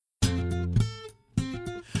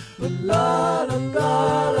La la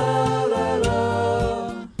la la la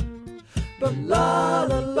la. But la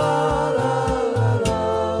la la la la la.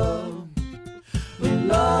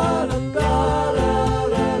 La la la la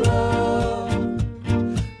la la.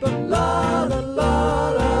 But la la la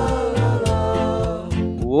la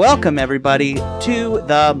la. Welcome everybody to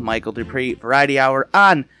the Michael Dupree Variety Hour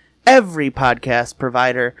on every podcast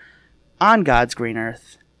provider on God's green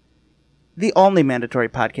earth. The only mandatory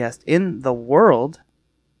podcast in the world.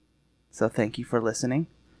 So thank you for listening.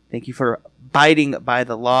 Thank you for abiding by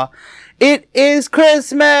the law. It is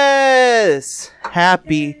Christmas!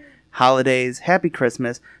 Happy holidays. Happy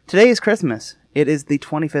Christmas. Today is Christmas. It is the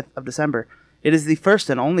 25th of December. It is the first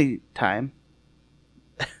and only time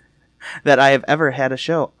that I have ever had a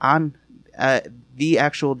show on the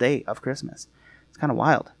actual day of Christmas. It's kind of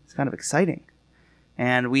wild. It's kind of exciting.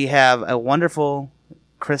 And we have a wonderful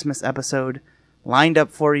Christmas episode lined up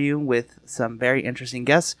for you with some very interesting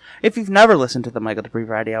guests. If you've never listened to the Michael Dupree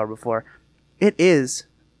Variety Hour before, it is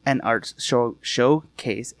an arts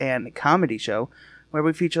showcase and comedy show where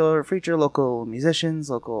we feature local musicians,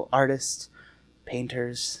 local artists,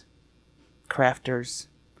 painters, crafters,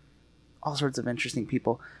 all sorts of interesting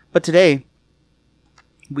people. But today,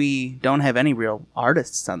 we don't have any real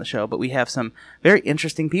artists on the show, but we have some very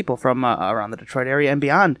interesting people from around the Detroit area and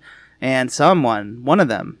beyond. And one of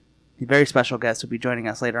them, a very special guest, will be joining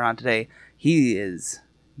us later on today. He is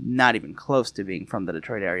not even close to being from the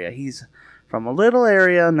Detroit area. He's from a little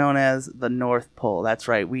area known as the North Pole. That's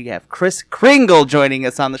right. We have Chris Kringle joining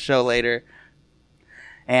us on the show later.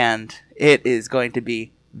 And it is going to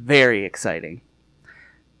be very exciting.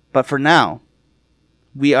 But for now,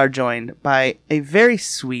 we are joined by a very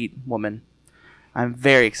sweet woman I'm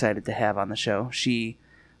very excited to have on the show.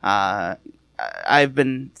 I've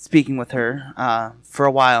been speaking with her for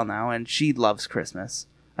a while now, and she loves Christmas,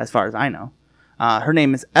 as far as I know. Her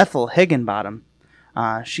name is Ethel Higgenbottom.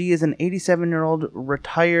 She is an 87-year-old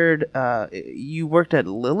retired... you worked at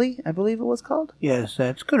Lilly, I believe it was called? Yes,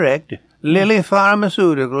 that's correct. Lilly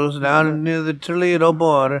Pharmaceuticals down near the Toledo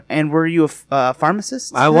border. And were you a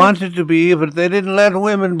pharmacist? I wanted to be, but they didn't let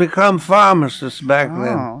women become pharmacists back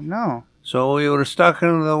then. Oh, no. So we were stuck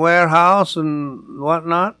in the warehouse and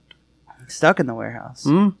whatnot. Stuck in the warehouse?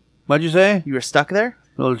 What'd you say? You were stuck there?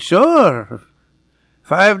 Well, sure.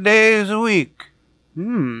 5 days a week.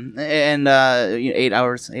 And 8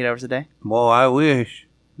 hours a day? Boy, I wish.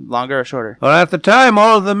 Longer or shorter? Well, at the time,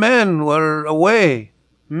 all of the men were away.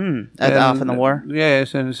 Off in the war?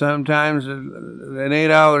 Yes, and sometimes an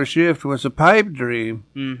 8-hour shift was a pipe dream.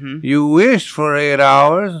 Mm-hmm. You wished for 8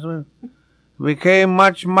 hours, it became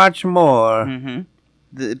much, much more. Mm-hmm.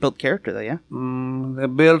 It built character, though, yeah? They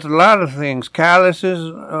built a lot of things. Calluses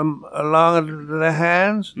along the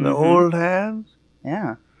hands, the old hands.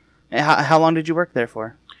 Yeah. How long did you work there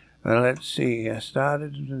for? Well, let's see. I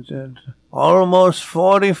started at almost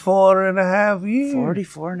 44 and a half years.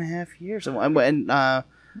 44 and a half years. And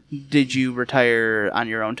did you retire on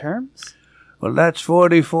your own terms? Well, that's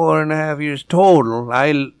 44 and a half years total.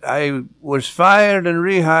 I was fired and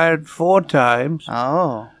rehired 4 times.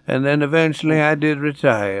 Oh. And then eventually I did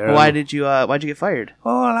retire. Why'd you get fired?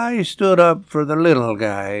 Oh, well, I stood up for the little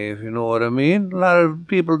guy, if you know what I mean. A lot of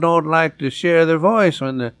people don't like to share their voice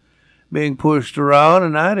when they're being pushed around,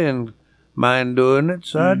 and I didn't mind doing it,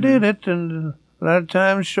 so I did it, and a lot of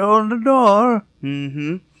times showing the door.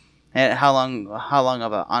 Mm-hmm. And how long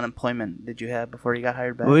of unemployment did you have before you got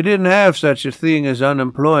hired back? We didn't have such a thing as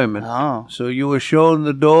unemployment. Oh. So you were shown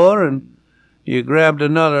the door, and you grabbed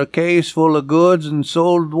another case full of goods and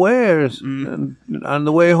sold wares on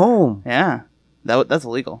the way home. Yeah. That's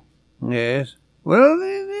illegal. Yes. Well,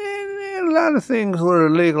 a lot of things were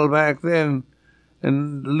illegal back then,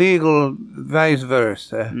 and legal vice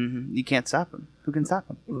versa. Mm-hmm. You can't stop them. Who can stop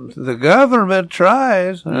them? The government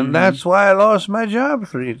tries, and that's why I lost my job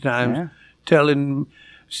 3 times. Yeah.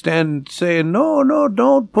 Saying, no,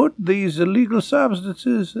 don't put these illegal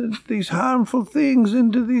substances, these harmful things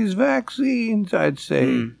into these vaccines, I'd say.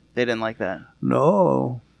 They didn't like that.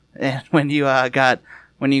 No. And when you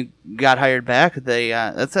got hired back,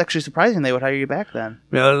 that's actually surprising they would hire you back then.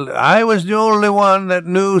 Well, I was the only one that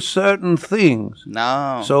knew certain things.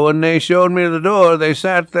 No. So when they showed me the door, they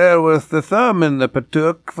sat there with the thumb in the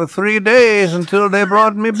patook for 3 days until they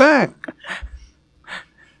brought me back.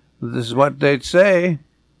 This is what they'd say.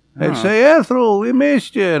 They'd say, Ethel, we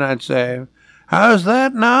missed you. And I'd say, how's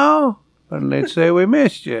that now? And they'd say, we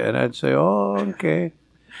missed you. And I'd say, oh, okay.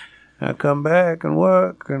 I'll come back and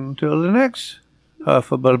work until the next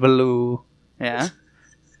huffabaloo. Yeah?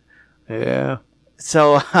 Yeah.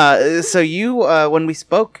 So you, when we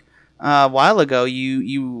spoke A while ago,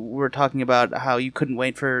 you were talking about how you couldn't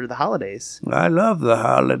wait for the holidays. I love the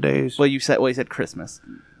holidays. Well, you said Christmas.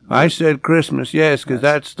 I said Christmas, yes, because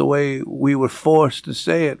that's the way we were forced to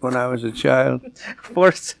say it when I was a child.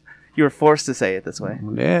 You were forced to say it this way.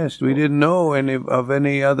 Yes, we didn't know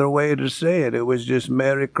any other way to say it. It was just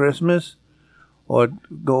Merry Christmas or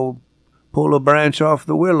go pull a branch off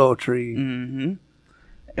the willow tree. Mm-hmm.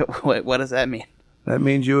 What does that mean? That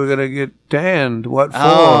means you were going to get tanned. What for?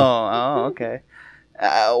 Oh, okay.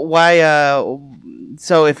 Why?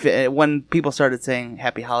 So when people started saying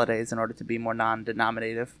Happy Holidays in order to be more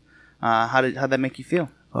non-denominative, how'd that make you feel?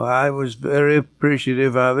 Well, I was very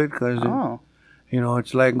appreciative of it because,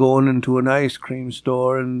 it's like going into an ice cream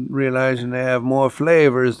store and realizing they have more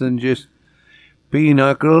flavors than just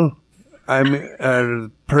pinochle,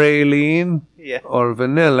 praline, or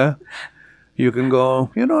vanilla. You can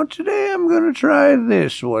go, today I'm going to try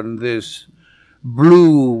this one, this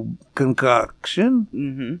blue concoction.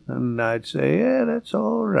 Mm-hmm. And I'd say, yeah, that's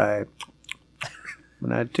all right.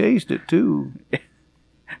 And I'd taste it, too.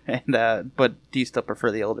 And but do you still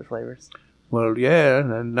prefer the older flavors? Well, yeah,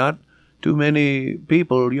 and not too many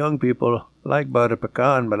young people, like butter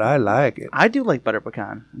pecan, but I like it. I do like butter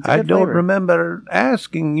pecan. I don't remember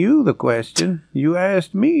asking you the question. You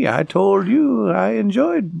asked me. I told you I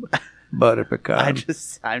enjoyed butter pecan.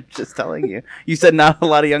 I'm just telling you. You said not a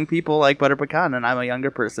lot of young people like butter pecan, and I'm a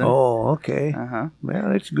younger person. Oh, okay. Uh-huh.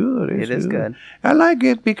 Well, it's good. It is good. I like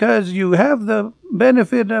it because you have the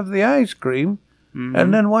benefit of the ice cream,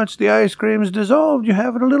 and then once the ice cream is dissolved, you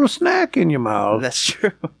have a little snack in your mouth. That's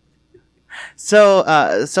true. So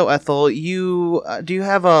Ethel, do you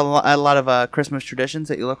have a lot of Christmas traditions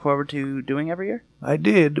that you look forward to doing every year? I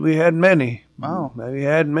did. We had many. Oh. We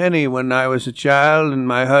had many when I was a child, and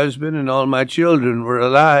my husband and all my children were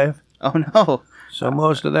alive. Oh, no. So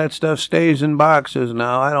most of that stuff stays in boxes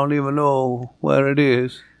now. I don't even know where it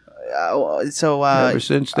is. Ever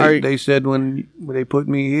since they said when they put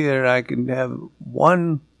me here, I can have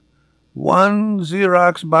one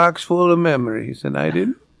Xerox box full of memories, and I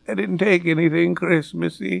didn't take anything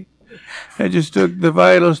Christmassy. I just took the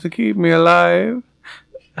vitals to keep me alive.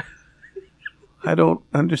 I don't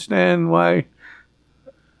understand why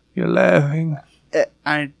you're laughing.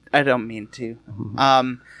 I don't mean to.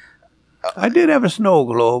 I did have a snow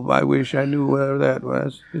globe. I wish I knew where that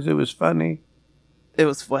was, because it was funny. It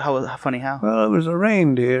was how funny how? Well, it was a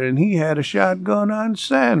reindeer, and he had a shotgun on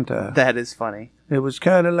Santa. That is funny. It was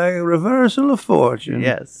kind of like a reversal of fortune.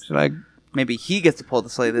 Yes. It's like, maybe he gets to pull the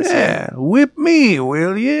sleigh this year. yeah, whip me,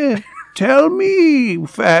 will you? Tell me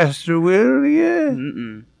faster, will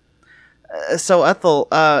you? So Ethel,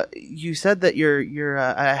 you said that you're.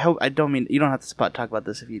 I don't mean you don't have to talk about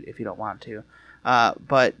this if you don't want to.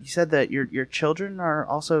 But you said that your children are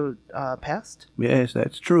also passed? Yes,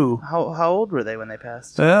 that's true. How old were they when they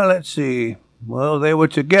passed? Well, let's see. Well, they were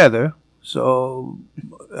together, so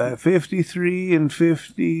 53 and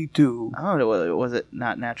 52. Oh, was it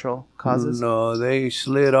not natural causes? No, they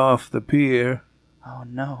slid off the pier. Oh,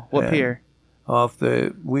 no. What pier?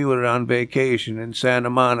 We were on vacation in Santa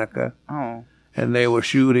Monica. Oh. And they were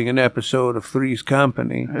shooting an episode of Three's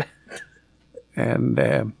Company. And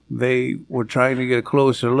they were trying to get a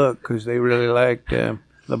closer look because they really liked the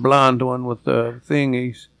blonde one with the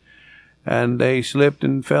thingies. And they slipped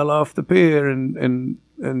and fell off the pier and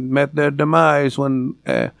met their demise when,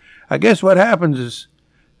 I guess what happens is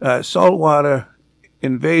salt water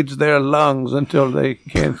invades their lungs until they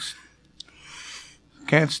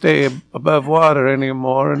can't stay above water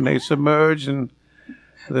anymore, and they submerge, and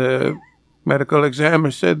the medical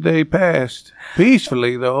examiner said they passed.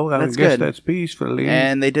 Peacefully, though. I guess that's peacefully.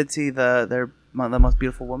 And they did see the most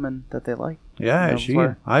beautiful woman that they liked. Yeah,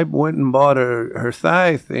 I went and bought her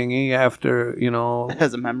thigh thingy after,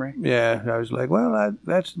 As a memory? Yeah, I was like, well,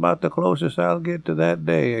 that's about the closest I'll get to that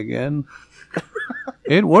day again.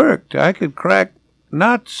 It worked. I could crack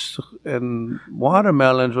nuts and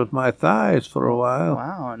watermelons with my thighs for a while.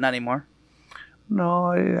 Wow, not anymore. No,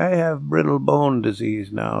 I have brittle bone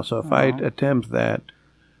disease now, so if I attempt that,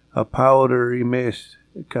 a powdery mist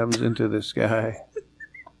comes into the sky.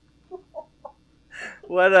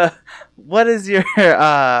 What is your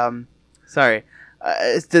sorry?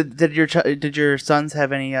 Did your sons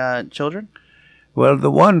have any children? Well,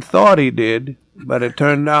 the one thought he did, but it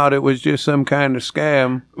turned out it was just some kind of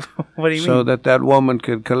scam. What do you mean? So that woman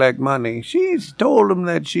could collect money. She's told him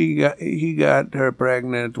that he got her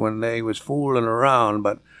pregnant when they was fooling around,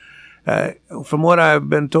 but from what I've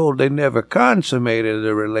been told, they never consummated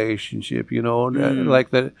the relationship.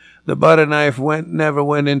 Like the butter knife never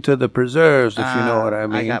went into the preserves, if you know what I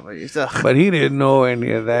mean. I got what you're saying. But he didn't know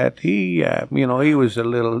any of that. He was a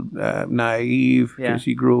little naive because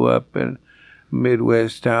he grew up in a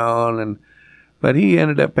Midwest town, but he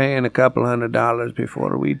ended up paying a couple $100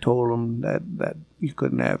 before we told him that you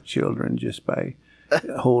couldn't have children just by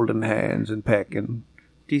holding hands and pecking.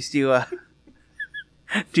 Do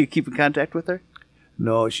you keep in contact with her?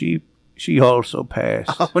 No, she also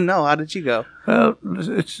passed. Oh, no. How did she go? Well,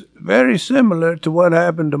 it's very similar to what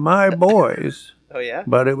happened to my boys. Oh, yeah?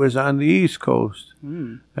 But it was on the East Coast.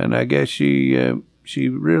 Mm. And I guess she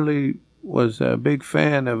really was a big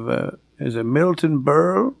fan of Milton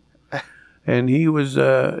Berle. And he was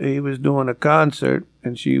doing a concert,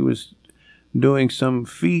 and she was doing some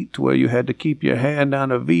feat where you had to keep your hand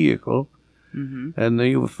on a vehicle. Mm-hmm. And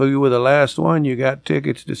if you were the last one, you got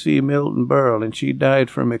tickets to see Milton Berle, and she died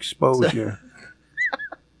from exposure.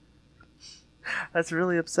 That's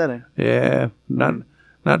really upsetting. Yeah, not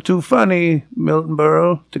too funny, Milton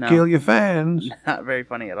Berle, to kill your fans. Not very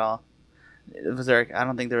funny at all. Was there?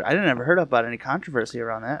 I didn't ever heard about any controversy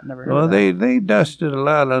around that. Never heard. Well, of that. they dusted a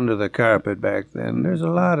lot under the carpet back then. There's a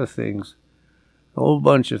lot of things. A whole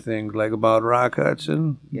bunch of things, like about Rock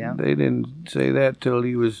Hudson. Yeah. They didn't say that till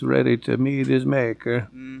he was ready to meet his maker.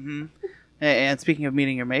 Mm-hmm. And speaking of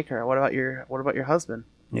meeting your maker, what about your husband?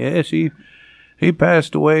 Yes, he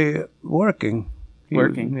passed away working. He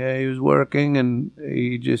was working, and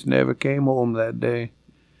he just never came home that day.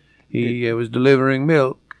 He was delivering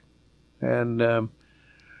milk, and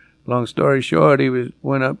long story short,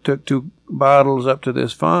 took 2 bottles up to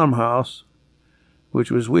this farmhouse, which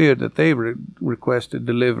was weird that they requested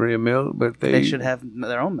delivery of milk, but they should have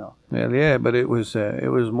their own milk. Well, yeah, but it was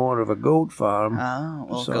more of a goat farm. Oh,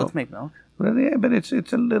 well, goats make milk. Well, yeah, but it's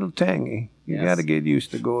a little tangy. You got to get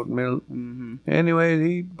used to goat milk. Mm-hmm. Anyway,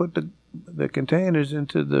 he put the containers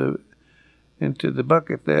into the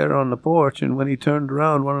bucket there on the porch, and when he turned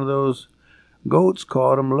around, one of those goats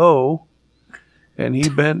caught him low, and he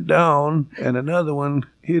bent down, and another one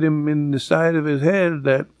hit him in the side of his head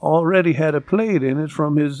that already had a plate in it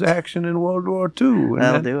from his action in World War II. And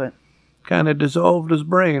That'll do it. Kind of dissolved his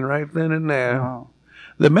brain right then and there. Oh.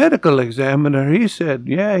 The medical examiner, he said,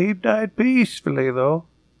 yeah, he died peacefully, though.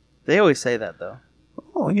 They always say that, though.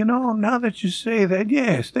 Oh, now that you say that,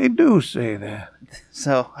 yes, they do say that.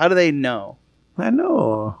 So, how do they know? I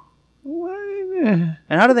know. And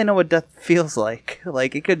how do they know what death feels like?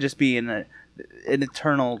 Like, it could just be an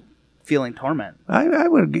eternal feeling torment. I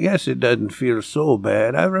would guess it doesn't feel so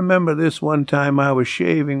bad. I remember this one time I was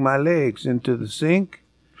shaving my legs into the sink,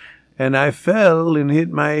 and I fell and hit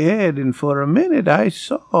my head, and for a minute I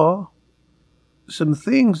saw some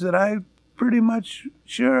things that I pretty much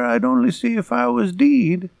sure I'd only see if I was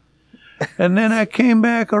dead. And then I came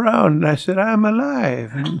back around and I said, I'm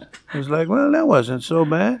alive. And I was like, well, that wasn't so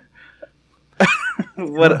bad.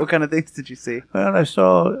 What kind of things did you see? Well, I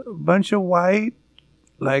saw a bunch of white,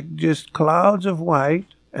 like just clouds of white,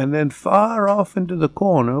 and then far off into the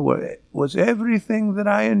corner was everything that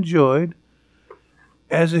I enjoyed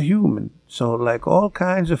as a human. So like all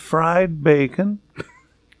kinds of fried bacon,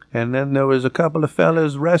 and then there was a couple of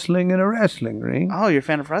fellas wrestling in a wrestling ring. Oh, you're a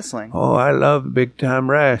fan of wrestling? Oh, I love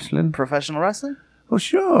big-time wrestling. Professional wrestling? Oh,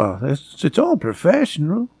 sure. It's all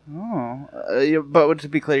professional. Oh. But to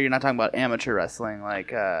be clear, you're not talking about amateur wrestling,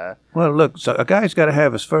 like... Well, look, so a guy's got to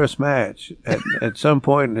have his first match at some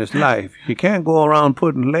point in his life. You can't go around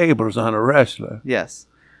putting labels on a wrestler. Yes.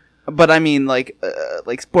 But I mean, like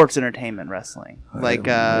sports entertainment wrestling. Like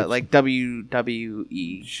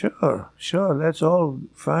WWE. Sure. That's all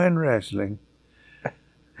fine wrestling.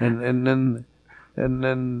 And then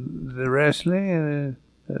the wrestling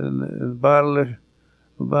and a bottle of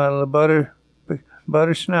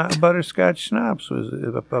butterscotch schnapps was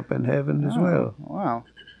up in heaven as well. Wow.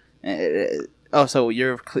 So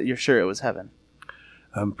you're sure it was heaven?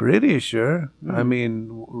 I'm pretty sure. I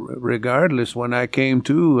mean, regardless, when I came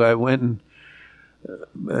to, I went and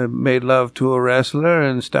made love to a wrestler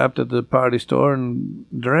and stopped at the party store and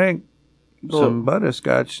drank some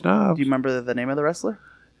butterscotch schnapps. Do you remember the name of the wrestler?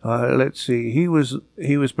 Let's see. He was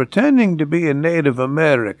pretending to be a Native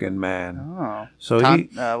American man. Oh. So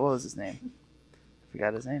what was his name? I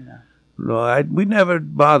forgot his name now. No, we never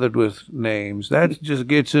bothered with names. That just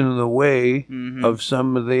gets in the way of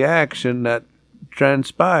some of the action that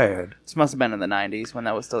transpired. This must have been in the 90s when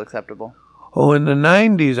that was still acceptable. Oh, in the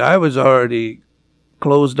 90s, I was already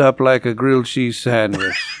closed up like a grilled cheese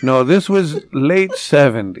sandwich. No, this was late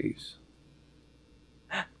 70s.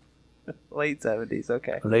 Late 70s,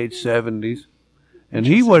 okay. Late 70s. And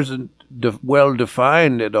he wasn't well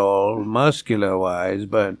defined at all, muscular wise,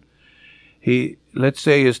 but let's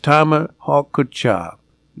say his tomahawk could chop.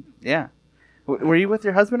 Yeah. Were you with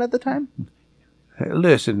your husband at the time? Hey,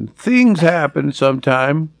 listen, things happen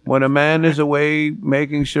sometime when a man is away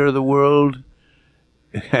making sure the world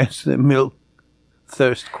has the milk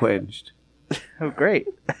thirst quenched. Oh, great.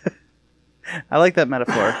 I like that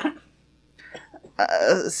metaphor.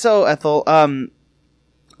 So, Ethel,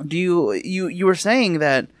 do you were saying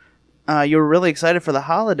that you were really excited for the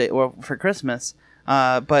holiday or for Christmas,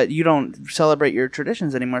 but you don't celebrate your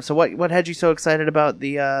traditions anymore. So, what had you so excited about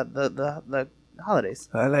the holidays?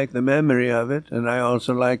 I like the memory of it, and I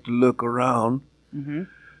also like to look around. Mm-hmm.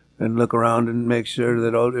 And look around and make sure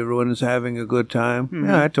that everyone is having a good time. Mm-hmm.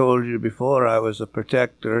 Yeah, I told you before I was a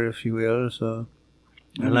protector, if you will, so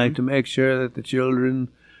I like to make sure that the children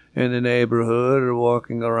in the neighborhood or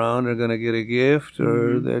walking around are going to get a gift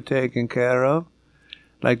or they're taken care of.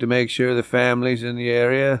 I like to make sure the families in the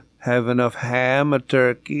area have enough ham or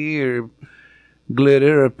turkey or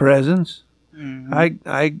glitter or presents.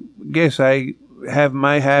 I guess I have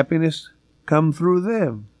my happiness come through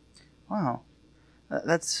them. Wow.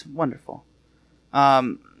 That's wonderful.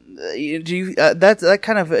 Do you that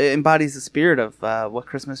kind of embodies the spirit of what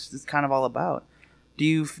Christmas is kind of all about? Do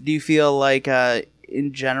you feel like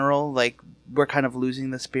in general, like we're kind of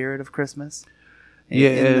losing the spirit of Christmas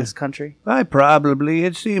in this country?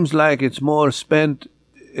 It seems like it's more spent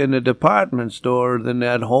in a department store than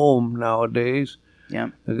at home nowadays.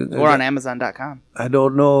 Yeah, or on Amazon.com. I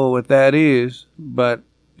don't know what that is, but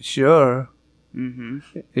sure. Mm-hmm.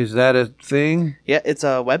 Is that a thing? Yeah, it's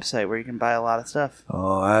a website where you can buy a lot of stuff.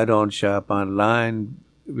 Oh, I don't shop online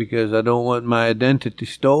because I don't want my identity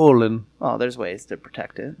stolen. Well, there's ways to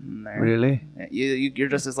protect it. Really? You're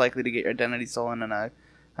just as likely to get your identity stolen in a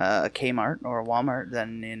Kmart or a Walmart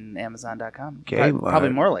than in Amazon.com. Kmart. Probably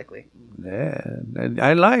more likely. Yeah.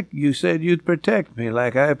 I like you said you'd protect me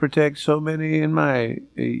like I protect so many in my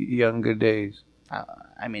younger days.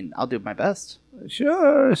 I mean, I'll do my best.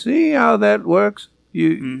 Sure. See how that works?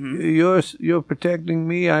 You're protecting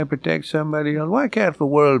me. I protect somebody else. Why can't the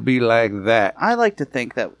world be like that? I like to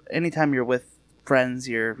think that anytime you're with friends,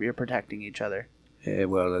 you're protecting each other. Yeah,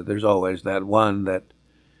 well, there's always that one that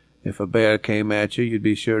if a bear came at you, you'd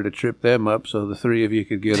be sure to trip them up so the three of you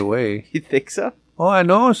could get away. You think so? Oh, I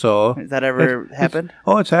know so. Has that ever happened?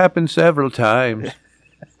 It's happened several times.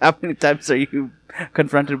 How many times are you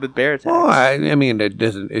confronted with bear attacks? Oh, I mean,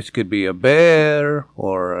 it could be a bear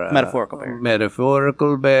or a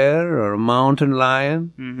metaphorical bear or a mountain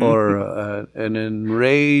lion or an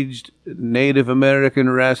enraged Native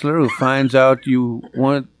American wrestler who finds out you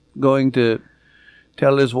weren't going to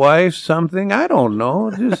tell his wife something. I don't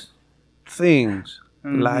know, just things,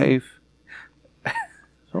 life.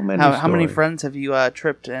 So many. How many friends have you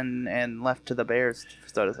tripped and left to the bears,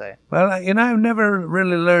 so to say? Well, I've never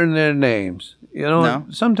really learned their names. No?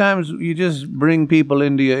 Sometimes you just bring people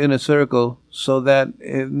into your inner circle so that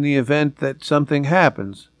in the event that something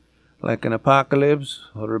happens, like an apocalypse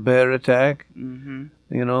or a bear attack,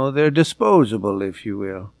 they're disposable, if you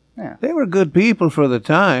will. Yeah. They were good people for the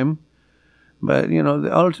time, but,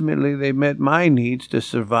 ultimately they met my needs to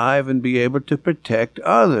survive and be able to protect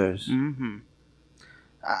others. Mm-hmm.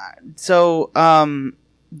 So,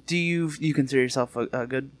 do you consider yourself a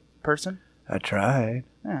good person? I tried.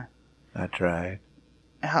 Yeah. I tried.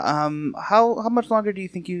 How much longer do you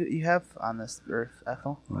think you have on this earth,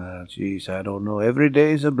 Ethel? Well, geez, I don't know. Every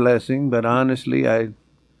day's a blessing, but honestly, I'd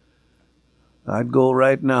go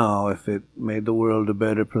right now if it made the world a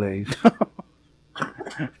better place.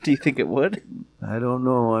 Do you think it would? I don't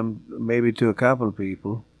know. Maybe to a couple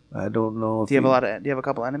people. I don't know. Do you have a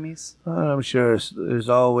couple enemies? I'm sure there's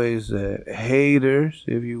always haters,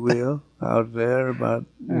 if you will, out there about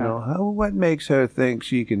what makes her think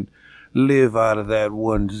she can live out of that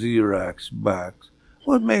one Xerox box.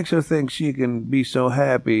 What makes her think she can be so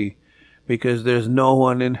happy because there's no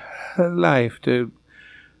one in her life to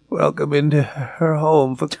welcome into her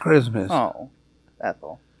home for Christmas? Oh,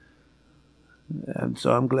 Ethel. And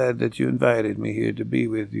so I'm glad that you invited me here to be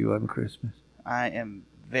with you on Christmas. I am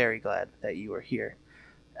very glad that you are here,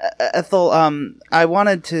 Ethel. I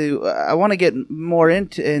want to get more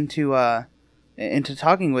into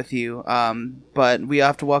talking with you. But we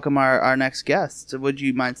have to welcome our next guest. So would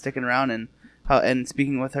you mind sticking around and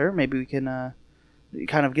speaking with her? Maybe we can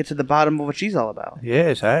kind of get to the bottom of what she's all about.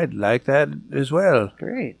 Yes, I'd like that as well.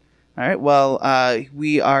 Great. All right. Well,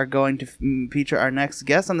 we are going to feature our next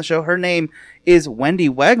guest on the show. Her name is Wendy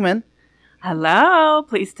Wegman. Hello.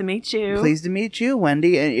 Pleased to meet you. Pleased to meet you,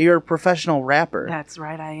 Wendy. And you're a professional rapper. That's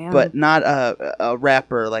right, I am. But not a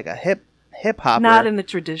rapper like a hip hip hopper. Not in the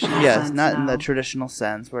traditional sense. Yes, not in no. the traditional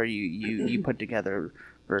sense where you put together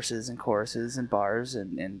verses and choruses and bars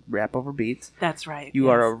and rap over beats. That's right. You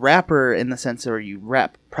yes. are a rapper in the sense where you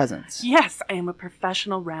rap presence. Yes, I am a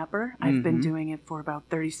professional rapper. I've been Mhm. doing it for about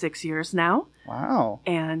 36 years now. Wow.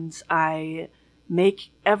 And I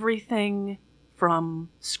make everything from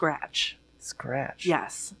scratch. Scratch.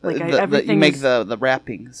 Yes. You make the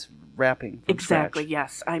rapping from Exactly, scratch.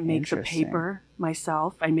 yes. I make the Interesting. paper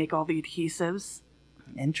myself. I make all the adhesives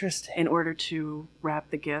Interesting. in order to wrap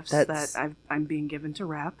the gifts That's- that I'm being given to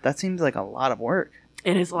wrap. That seems like a lot of work.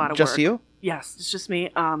 It is a lot of work. Just you? Yes, it's just me.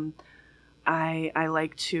 I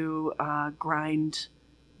like to grind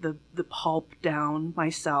the pulp down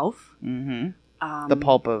myself. Mm-hmm. The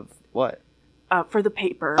pulp of what? For the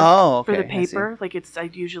paper. Oh, okay. For the I see. paper, I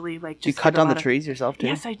usually like just. Do you cut get a down the lot of- trees yourself too?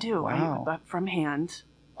 Yes, I do. Wow. But from hand.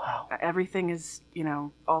 Wow. Everything is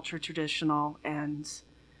ultra traditional, and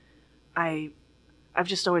I've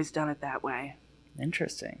just always done it that way.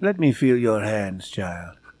 Interesting. Let me feel your hands,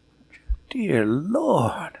 child. Dear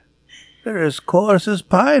Lord, they're as coarse as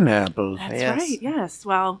pineapples. That's Yes. right. Yes.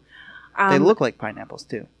 Well, They look like pineapples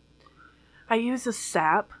too. I use a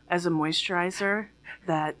sap as a moisturizer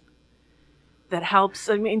that helps.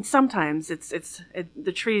 I mean, sometimes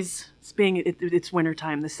the trees being it's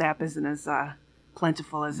wintertime. The sap isn't as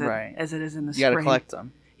plentiful as it Right. as it is in the You spring. got to collect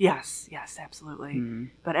them. Yes, absolutely. Mm-hmm.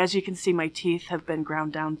 But as you can see, my teeth have been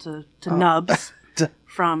ground down to Oh. nubs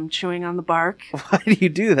from chewing on the bark. Why do you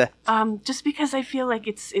do that? Just because I feel like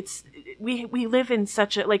we live in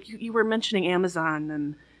such a, like you were mentioning Amazon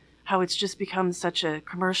and how it's just become such a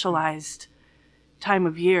commercialized time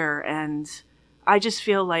of year, and I just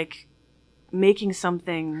feel like making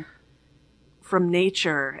something from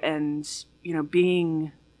nature and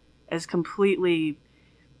being as completely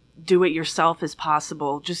do it yourself as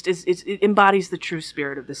possible just it embodies the true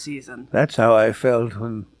spirit of the season. That's how I felt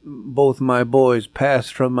when both my boys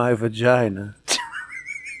passed from my vagina.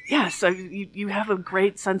 Yes, you have a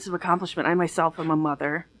great sense of accomplishment. I myself am a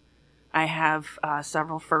mother. I have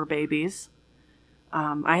several fur babies.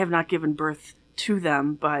 I have not given birth to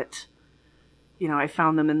them, but I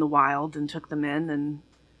found them in the wild and took them in, and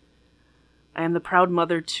I am the proud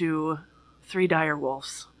mother to 3 dire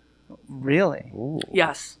wolves. Really?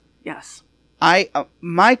 Yes.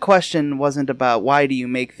 My question wasn't about why do you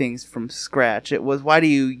make things from scratch. It was why do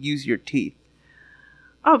you use your teeth?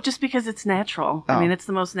 Oh, just because it's natural. Oh. I mean, it's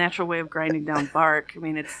the most natural way of grinding down bark. I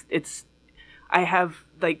mean, it's. I have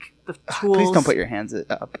like the tools. Please don't put your hands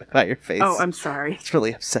up by your face. Oh, I'm sorry. It's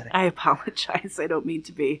really upsetting. I apologize. I don't mean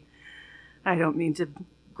to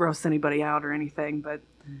gross anybody out or anything, but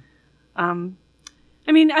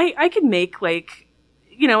I mean, I could make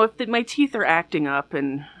if my teeth are acting up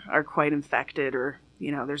and are quite infected, or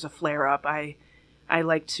there's a flare up, I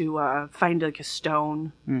like to find like a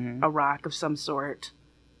stone, Mm-hmm. a rock of some sort,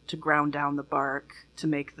 to ground down the bark to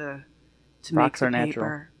make the Rocks make are the natural.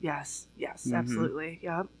 paper. Yes, Mhm. absolutely.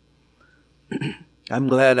 Yep. I'm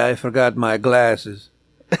glad I forgot my glasses.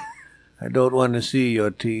 I don't want to see your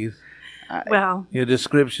teeth. Well, Your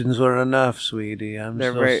descriptions were enough, sweetie. I'm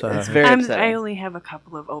They're so very. sorry. It's very I upsetting. only have a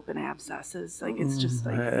couple of open abscesses. Like it's just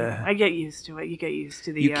like I get used to it. You get used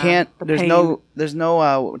to the. You can't. The There's pain.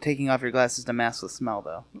 no taking off your glasses to mask the smell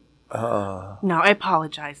though. Oh, No, I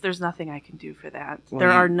apologize. There's nothing I can do for that. Well, there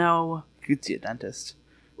you- are no. You could see a dentist.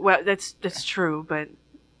 Well, that's true, but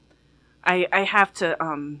I have to.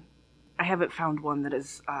 I haven't found one that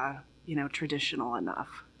is traditional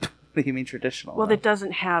enough. What do you mean traditional? Well, though? that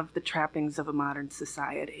doesn't have the trappings of a modern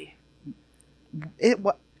society.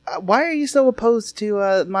 Why are you so opposed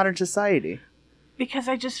to modern society? Because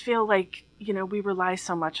I just feel like, we rely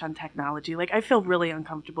so much on technology. Like, I feel really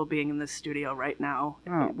uncomfortable being in this studio right now,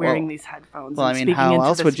 Oh, wearing well- these headphones. Well, I and mean, speaking how into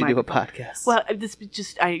else this would you do a microphone. podcast?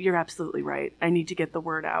 Well, you're absolutely right. I need to get the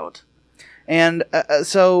word out. And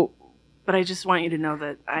so, But I just want you to know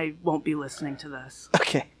that I won't be listening to this.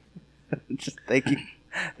 okay. Just thank you.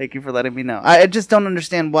 Thank you for letting me know. I just don't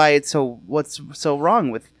understand what's so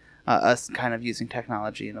wrong with us kind of using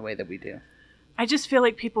technology in the way that we do. I just feel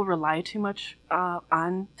like people rely too much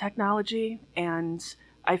on technology, and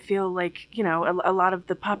I feel like, a lot of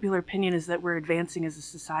the popular opinion is that we're advancing as a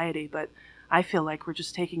society, but I feel like we're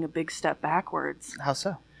just taking a big step backwards. How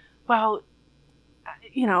so? Well,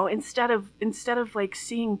 instead of like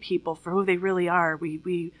seeing people for who they really are,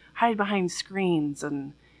 we hide behind screens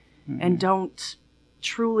and don't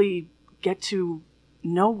truly get to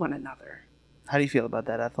know one another. How do you feel about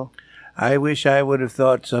that, Ethel? I wish I would have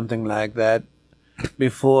thought something like that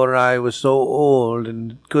before I was so old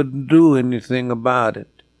and couldn't do anything about it.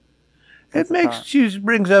 She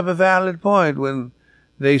brings up a valid point when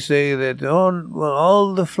they say that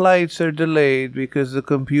all the flights are delayed because the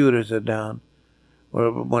computers are down.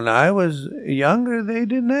 Well, when I was younger, they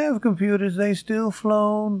didn't have computers. They still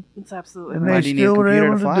flown. It's absolutely And right. Why they do you need a still were computer to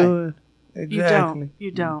able to fly? do it. Exactly.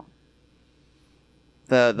 You don't.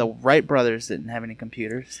 The Wright brothers didn't have any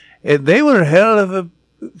computers. They were a hell of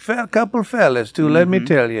a couple fellas, too, let me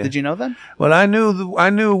tell you. Did you know them? Well, I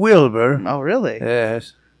knew Wilbur. Oh, really?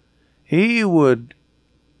 Yes. He would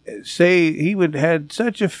say had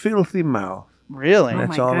such a filthy mouth. Really? Oh,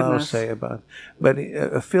 That's my all I'll goodness. say about it. But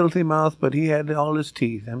a filthy mouth, but he had all his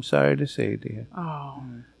teeth. I'm sorry to say, dear. Oh,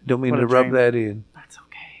 Don't mean What to a rub dream. that in. that's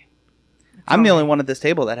okay. I'm the only one at this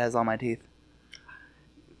table that has all my teeth.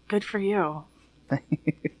 Good for you.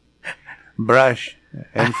 Brush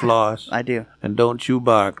and floss. I do. And don't chew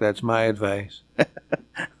bark. That's my advice.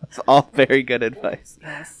 It's all very good advice.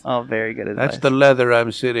 Yes. All very good advice. That's the leather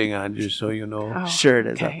I'm sitting on, just so you know. Oh, Sure it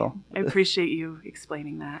is, okay. Ethel. I appreciate you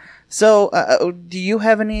explaining that. So, do you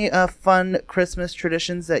have any fun Christmas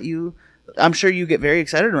traditions that you? I'm sure you get very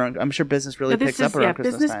excited around. I'm sure business really Now, picks up around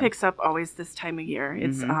Christmas business time. picks up always this time of year.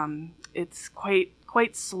 It's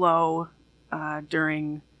quite slow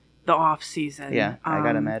during the off season. Yeah, I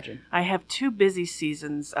gotta imagine. I have 2 busy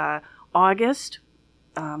seasons. August.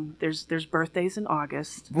 There's birthdays in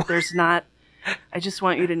August. There's not. I just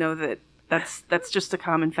want you to know that's just a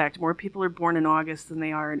common fact. More people are born in August than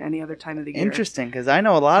they are in any other time of the year. Interesting, because I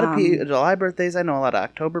know a lot of July birthdays. I know a lot of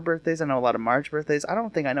October birthdays. I know a lot of March birthdays. I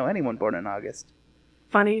don't think I know anyone born in August.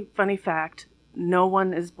 Funny fact. No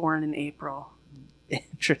one is born in April.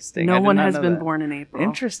 Interesting. No I did one not has know been that. born in April.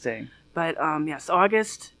 Interesting. But yes,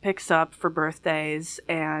 August picks up for birthdays,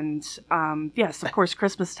 and yes, of course,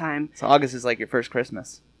 Christmas time. So August is like your first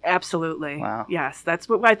Christmas. Absolutely. Wow. Yes, that's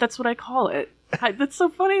what I call it. That's so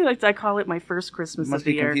funny. Like, I call it my first Christmas You must of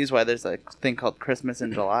the be year. confused why there's a thing called Christmas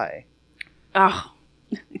in July. Oh,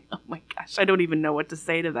 oh my gosh, I don't even know what to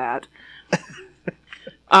say to that.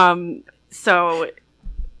 So,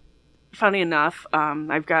 funny enough,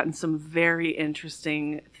 I've gotten some very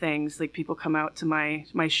interesting things. Like, people come out to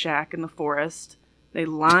my shack in the forest. They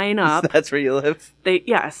line up. That's where you live.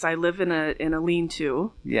 Yes, I live in a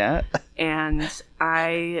lean-to, Yeah. and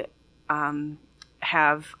I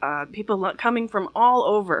have people coming from all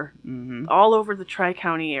over the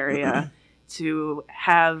Tri-County area to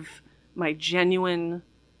have my genuine,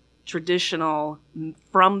 traditional,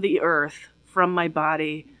 from the earth, from my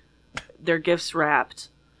body, their gifts wrapped.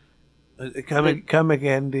 Come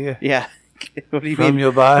again, dear. Yeah. What do you From mean?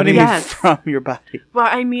 your What do body? you mean Yes. from your body? Well,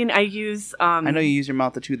 I mean, I use. I know you use your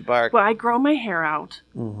mouth to chew the bark. Well, I grow my hair out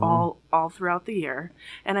all throughout the year,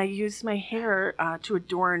 and I use my hair to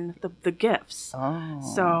adorn the gifts. Oh.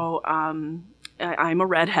 So I'm a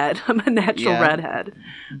redhead. I'm a natural Yeah. redhead.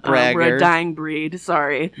 Bragger. We're a dying breed.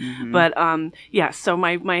 Sorry, but yeah. So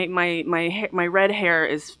my red hair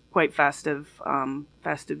is quite festive.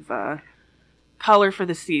 Festive color for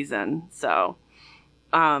the season. So,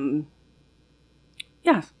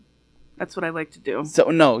 yeah. That's what I like to do. So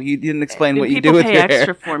no, you didn't explain And what you people do with pay your extra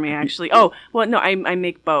hair. for me, actually. Oh, well, no, I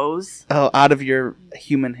make bows. Oh, out of your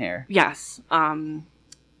human hair. Yes.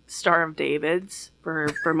 Star of David's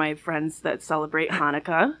for my friends that celebrate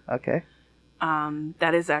Hanukkah. Okay.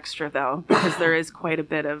 That is extra, though, because there is quite a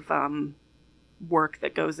bit of work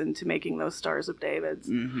that goes into making those Stars of David's.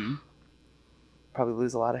 Mm-hmm. Probably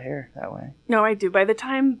lose a lot of hair that way. No, I do. By the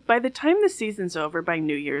time the season's over, by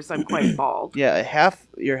New Year's, I'm quite bald. Yeah, half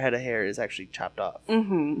your head of hair is actually chopped off.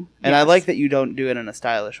 Mm-hmm. And I like that you don't do it in a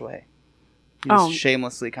stylish way. You Oh. just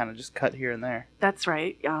shamelessly kind of just cut here and there. That's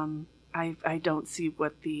right. I don't see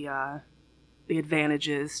what the advantage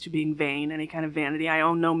is to being vain, any kind of vanity. I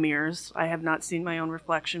own no mirrors. I have not seen my own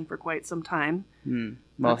reflection for quite some time. Well,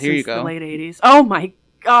 Not here you since go. the late 80s. Oh my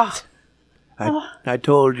God! I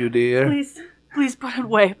told you, dear. Please put it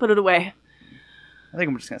away. Put it away. I think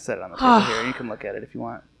I'm just going to set it on the table here, and you can look at it if you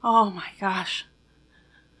want. Oh my gosh!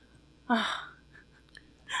 I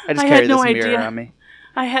just I carry had no this mirror idea. on me.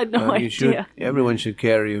 I had no You should. idea. Everyone should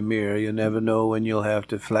carry a mirror. You never know when you'll have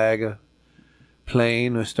to flag a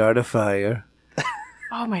plane or start a fire.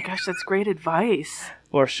 Oh my gosh, that's great advice.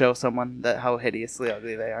 Or show someone that how hideously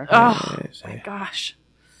ugly they are. Oh Yes, my gosh.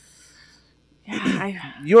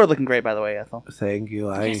 Yeah, You are looking great, by the way, Ethel. Thank you.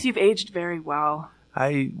 I guess you've aged very well.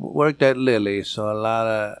 I worked at Lilly, so a lot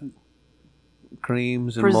of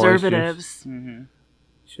creams and Preservatives. Mm-hmm.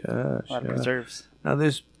 Moistures. A lot of preserves. Now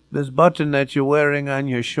this button that you're wearing on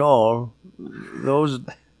your shawl, those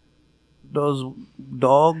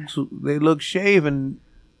dogs, they look shaven.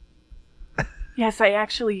 Yes, I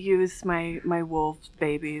actually use my wolf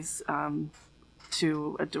babies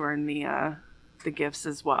to adorn the gifts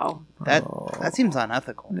as well. That seems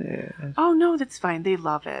unethical. Yeah. Oh no, that's fine. They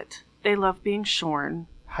love it. They love being shorn.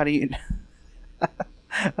 How do you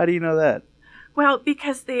know that? Well,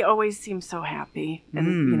 because they always seem so happy,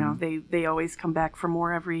 and they always come back for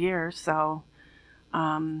more every year. So,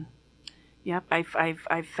 yep,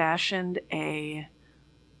 I've fashioned a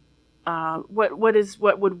what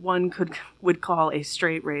would one would call a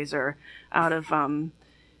straight razor out of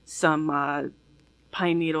some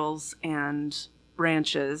pine needles and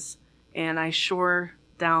branches, and I shore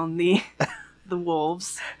down the the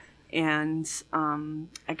wolves, and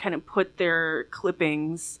I kind of put their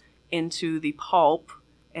clippings into the pulp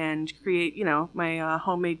and create, my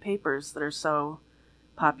homemade papers that are so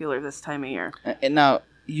popular this time of year. And now,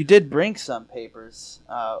 you did bring some papers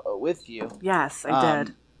with you. Yes, I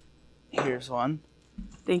did. Here's one.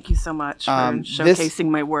 Thank you so much for showcasing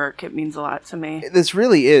my work. It means a lot to me. This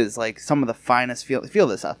really is like some of the finest. Feel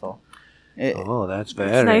this, Ethel. That's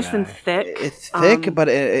very It's nice and thick. It's thick, but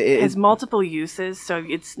it has multiple uses. So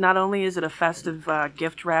it's not only is it a festive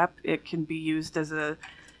gift wrap, it can be used as a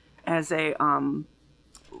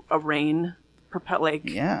rain bonnet. like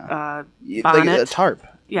a tarp.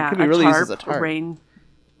 Yeah, it could be really used as a tarp. A rain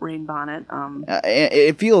bonnet.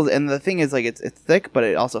 It feels, and the thing is, like it's thick, but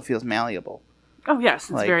it also feels malleable. Oh yes,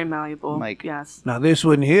 it's very malleable. Yes. Now this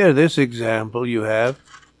one here, this example you have,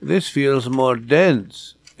 this feels more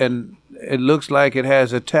dense, and it looks like it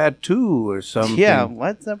has a tattoo or something. Yeah,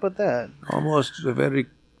 what's up with that? Almost a very,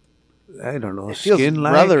 I don't know, it feels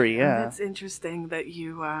skin-like. leathery, yeah. It's interesting that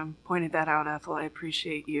you pointed that out, Ethel. I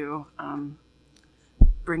appreciate you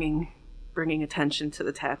bringing attention to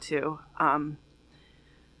the tattoo.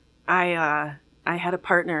 I had a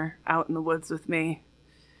partner out in the woods with me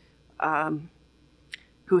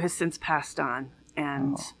who has since passed on,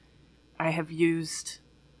 and I have used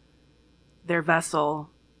their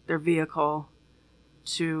vehicle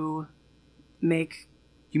to make...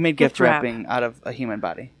 You made gift wrapping out of a human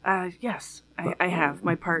body. Yes, I have.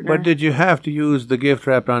 My partner. But did you have to use the gift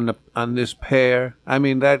wrap on this pear? I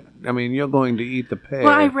mean, you're going to eat the pear.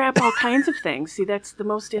 Well, I wrap all kinds of things. See, that's the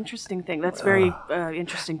most interesting thing. That's a very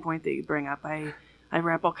interesting point that you bring up. I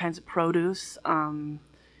wrap all kinds of produce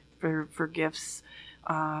for gifts.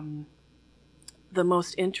 The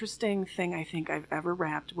most interesting thing I think I've ever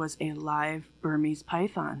wrapped was a live Burmese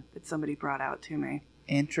python that somebody brought out to me.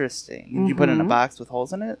 Interesting. Did you put it in a box with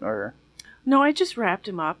holes in it, or? No, I just wrapped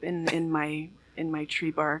him up in my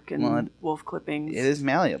tree bark and wolf clippings. It is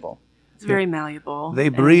malleable. It's very malleable. They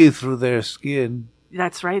breathe through their skin.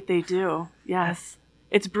 That's right, they do. Yes,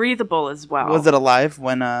 it's breathable as well. Was it alive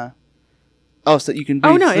when? So you can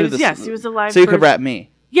breathe. Oh no, through it was yes, it was alive. So you could wrap me.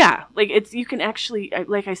 Yeah, you can actually,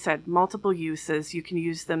 like I said, multiple uses. You can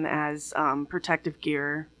use them as protective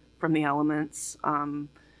gear from the elements.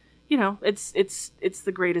 It's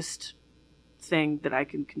the greatest thing that I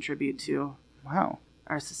can contribute to. Wow.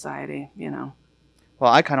 Our society.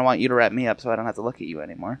 Well, I kind of want you to wrap me up so I don't have to look at you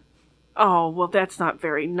anymore. Oh, well, that's not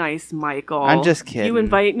very nice, Michael. I'm just kidding. You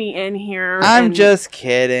invite me in here. I'm just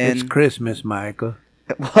kidding. It's Christmas, Michael.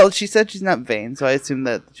 Well, she said she's not vain, so I assume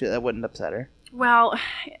that wouldn't upset her. Well,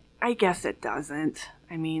 I guess it doesn't.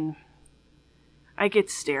 I mean, I get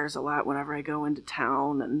stares a lot whenever I go into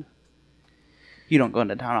town, and you don't go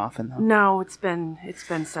into town often, though. No, it's been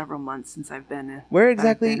several months since I've been in. Where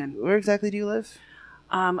exactly do you live?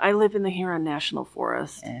 I live in the Huron National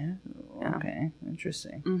Forest. Yeah. Okay,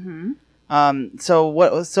 interesting. Mm-hmm. So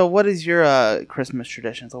what is your Christmas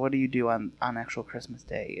tradition? So what do you do on actual Christmas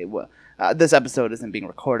Day? This episode isn't being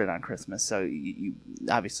recorded on Christmas, so you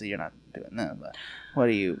obviously you're not doing that. But what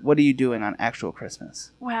are you doing on actual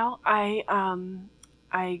Christmas? Well,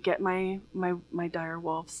 I get my dire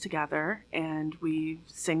wolves together and we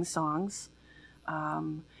sing songs.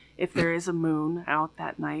 If there is a moon out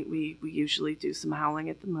that night, we usually do some howling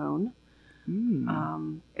at the moon.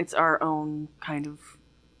 It's our own kind of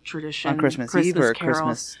tradition. On Christmas Eve or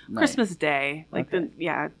carols, Christmas Day.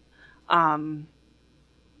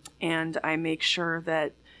 And I make sure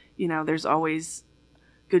that, there's always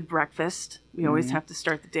good breakfast. We always have to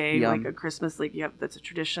start the day like a Christmas, that's a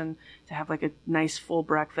tradition to have like a nice full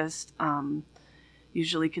breakfast,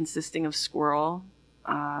 usually consisting of squirrel,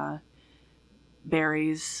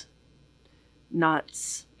 berries,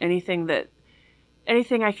 nuts, anything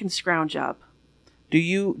I can scrounge up. Do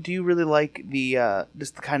you really like the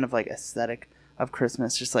just the kind of like aesthetic of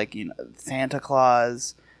Christmas, just like Santa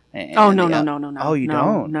Claus? No. Oh, you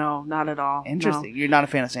don't? No, not at all. Interesting. No. You're not a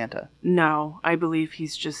fan of Santa? No, I believe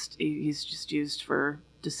he's just used to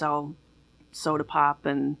sell soda pop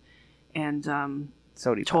and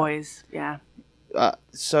Sody toys. Pop. Yeah.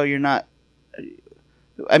 So you're not.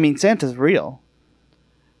 I mean, Santa's real.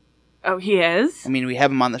 Oh, he is? I mean, we have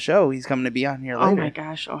him on the show. He's coming to be on here later. Oh my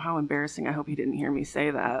gosh. Oh, how embarrassing. I hope he didn't hear me say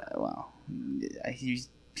that. Well, he's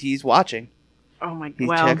watching. Oh my He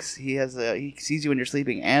well, checks. He sees you when you're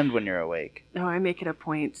sleeping and when you're awake. No, I make it a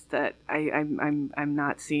point that I'm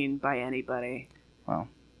not seen by anybody. Well,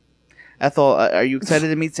 Ethel, are you excited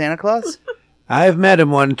to meet Santa Claus? I've met him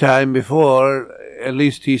one time before. At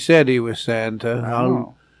least he said he was Santa.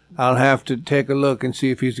 Oh. I'll have to take a look and see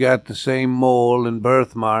if he's got the same mole and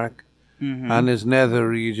birthmark on his nether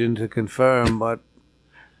region to confirm. But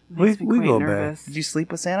we go nervous. back. Did you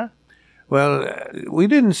sleep with Santa? Well, we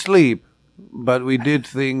didn't sleep, but we did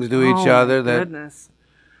things to each other that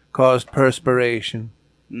caused perspiration.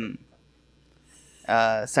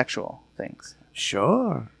 Sexual things.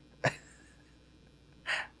 Sure.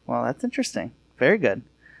 Well, that's interesting. Very good.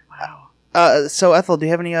 Wow. So, Ethel, do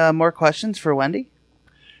you have any more questions for Wendy?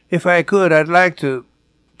 If I could, I'd like to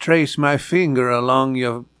trace my finger along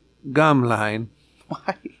your gum line.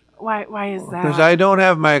 Why is that? Because I don't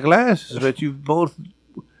have my glasses, but you've both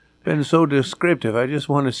been so descriptive. I just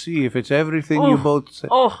want to see if it's everything you both said.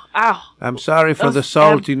 Oh, ow. I'm sorry for the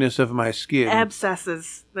saltiness of my skin.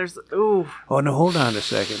 Abscesses. There's, ooh. Oh, no, hold on a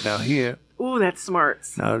second. Now, here. Ooh, that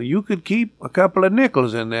smarts. Now, you could keep a couple of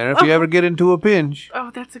nickels in there if you ever get into a pinch.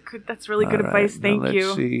 Oh, that's really good advice. Thank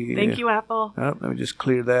you. Thank you, Ethel. Oh, let me just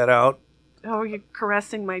clear that out. Oh, you're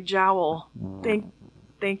caressing my jowl.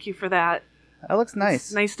 Thank you for that. That looks nice.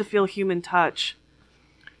 It's nice to feel human touch.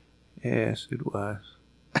 Yes, it was.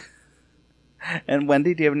 And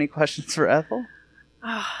Wendy, do you have any questions for Ethel?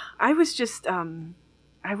 I was just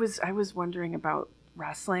I was wondering about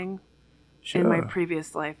wrestling. Sure. In my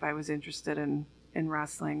previous life, I was interested in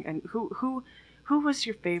wrestling. And who was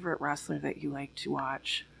your favorite wrestler that you liked to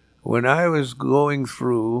watch? When I was going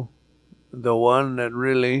through, the one that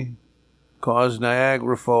really caused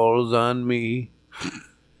Niagara Falls on me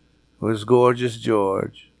was Gorgeous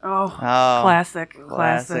George. Oh, classic.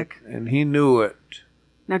 And he knew it.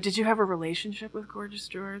 Now, did you have a relationship with Gorgeous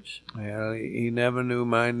George? Well, he never knew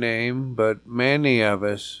my name, but many of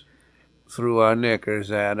us threw our knickers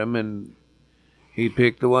at him, and he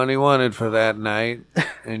picked the one he wanted for that night.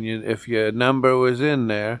 And if your number was in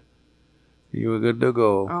there, you were good to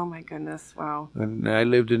go. Oh, my goodness. Wow. And I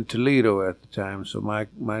lived in Toledo at the time, so my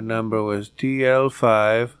number was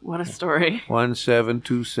TL5. What a story.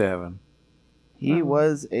 1727. He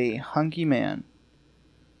was a hunky man.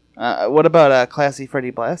 What about Classy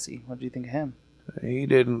Freddie Blassie? What do you think of him? He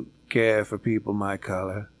didn't care for people my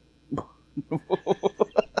color.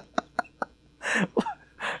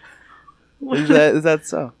 Is that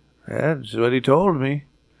so? Yeah, that's what he told me.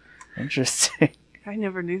 Interesting. I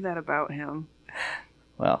never knew that about him.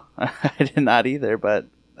 Well, I did not either, but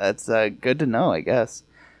that's good to know, I guess.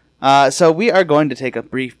 So we are going to take a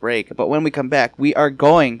brief break, but when we come back, we are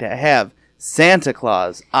going to have Santa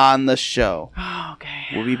Claus on the show. Oh, okay.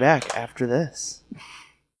 We'll be back after this.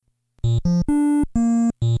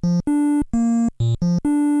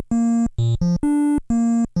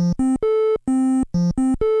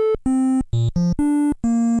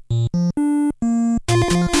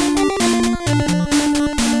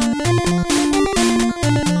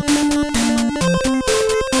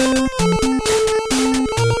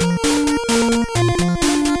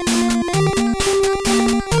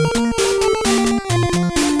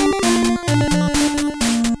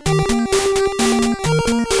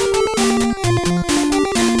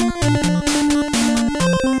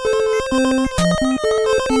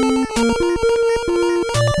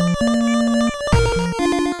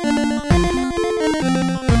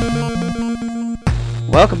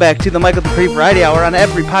 Welcome back to the Michael Dupree Variety Hour on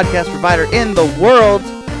every podcast provider in the world.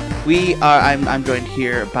 I'm joined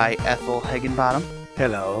here by Ethel Higgenbottom.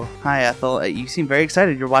 Hello. Hi, Ethel. You seem very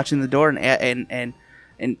excited. You're watching the door in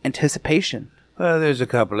anticipation. Well, there's a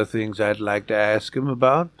couple of things I'd like to ask him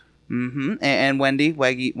about. Mm-hmm. And Wendy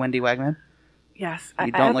Wegman. Yes.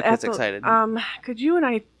 You don't look this excited. Could you and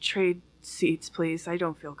I trade seats, please? I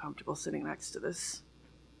don't feel comfortable sitting next to this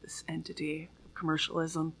entity of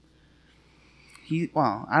commercialism.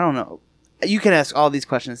 Well, I don't know. You can ask all these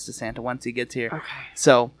questions to Santa once he gets here. Okay.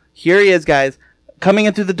 So, here he is, guys. Coming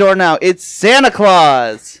in through the door now, it's Santa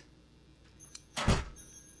Claus!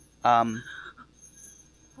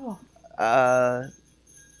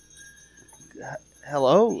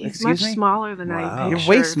 Hello? He's Excuse much me? smaller than I Wow. You're pictured.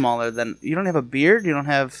 way smaller than... You don't have a beard? You don't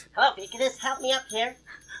have... Hello, you can just help me up here.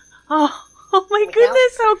 Oh my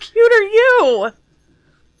goodness, how cute are you?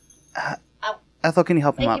 Ethel, can you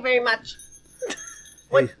help him Thank up? you very much.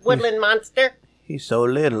 Woodland monster. He's so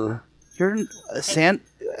little. You're... Santa...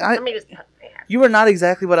 Let me just cut my hair. You were not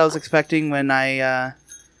exactly what I was expecting when I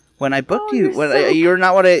when I booked Oh, you. you're You're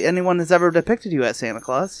not what anyone has ever depicted you as, Santa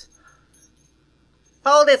Claus.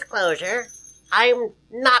 Full disclosure, I'm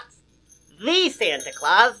not the Santa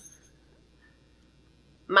Claus.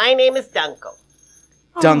 My name is Dunkle.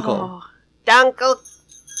 Dunkle. Oh, Dunkle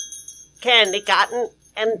Candy Cotton,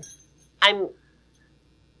 and I'm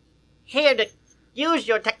here to use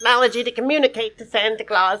your technology to communicate to Santa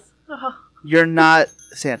Claus. oh. You're not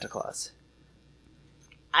Santa Claus.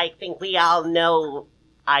 I think we all know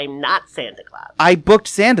I'm not Santa Claus. I booked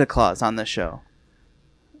Santa Claus on this show.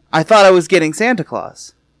 I thought I was getting Santa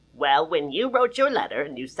Claus. Well, when you wrote your letter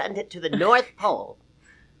and you sent it to the North Pole,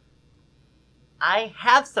 I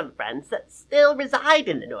have some friends that still reside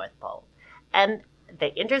in the North Pole, and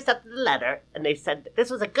they intercepted the letter and they said that this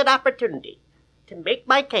was a good opportunity to make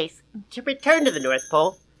my case to return to the North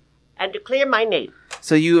Pole and to clear my name.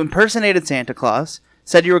 So you impersonated Santa Claus,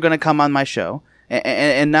 said you were going to come on my show,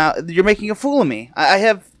 and now you're making a fool of me. I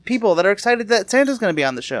have people that are excited that Santa's going to be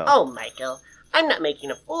on the show. Oh, Michael, I'm not making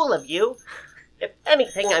a fool of you. If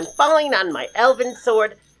anything, I'm falling on my elven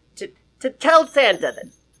sword to tell Santa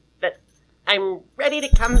that I'm ready to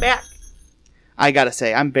come back. I gotta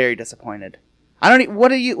say, I'm very disappointed. I don't.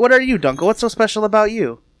 What are you, Dunkle? What's so special about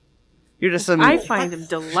you? You're just some. I find him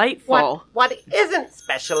delightful. What isn't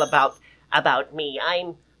special about me?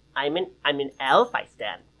 I'm an elf. I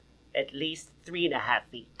stand at least 3.5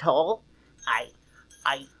 feet tall.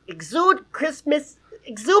 I exude Christmas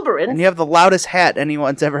exuberance. And you have the loudest hat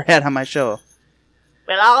anyone's ever had on my show.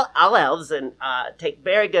 Well, all elves take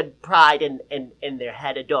very good pride in their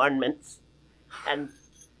head adornments, and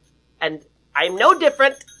I'm no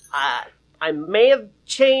different. I may have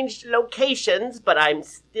changed locations, but I'm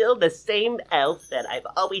still the same elf that I've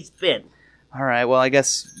always been. All right. Well, I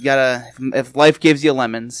guess you gotta. If life gives you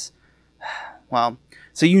lemons, well,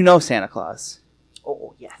 so you know Santa Claus,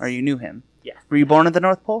 Oh, yes. or you knew him. Yes. Were you born at the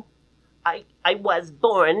North Pole? I was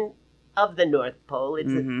born of the North Pole. It's,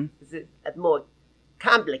 Mhm. it's a more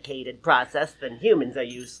complicated process than humans are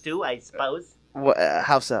used to, I suppose.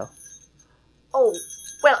 How so? Oh,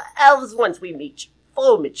 well, elves, once we reach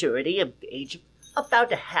full maturity of age,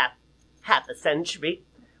 about half a century,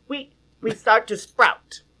 we start to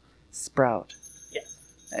sprout. Sprout.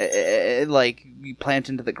 Yes. Like you plant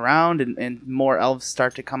into the ground, and more elves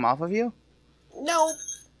start to come off of you. No,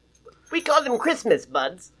 we call them Christmas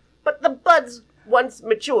buds, but the buds, once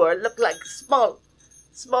mature, look like small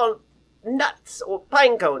nuts or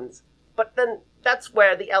pine cones. But then that's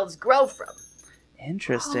where the elves grow from.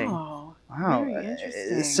 Interesting. Oh, Wow. very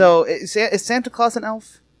interesting. So is Santa Claus an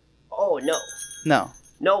elf? Oh, no.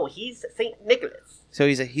 No. He's St. Nicholas. So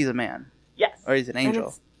he's a man, Yes. or he's an And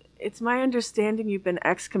angel. it's my understanding you've been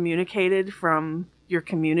excommunicated from your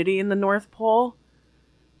community in the North Pole.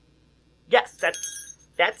 Yes,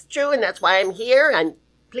 that's true, and that's why I'm here. I'm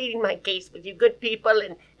pleading my case with you good people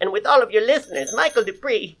and with all of your listeners. Michael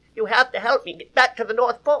Dupree, you have to help me get back to the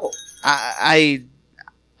North Pole. I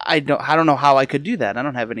don't know how I could do that. I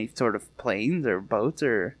don't have any sort of planes or boats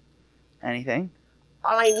or anything.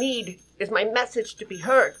 All I need is my message to be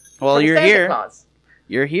heard. Well, from you're Santa here. Claus.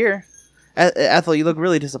 You're here. Ethel, you look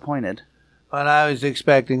really disappointed. Well, I was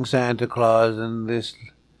expecting Santa Claus, and this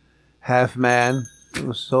half-man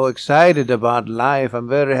was so excited about life. I'm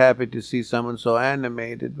very happy to see someone so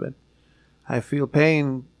animated, but I feel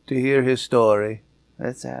pain to hear his story.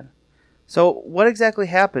 That's sad. So, what exactly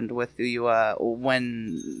happened with you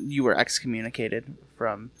when you were excommunicated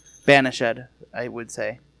from Banished, I would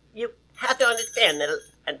say? You have to understand that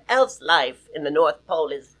an elf's life in the North Pole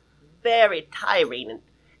is very tiring,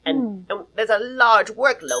 and there's a large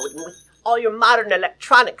workload, and with all your modern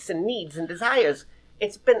electronics and needs and desires,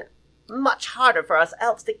 it's been much harder for us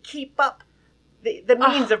elves to keep up the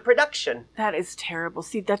means of production. That is terrible.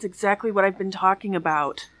 See, that's exactly what I've been talking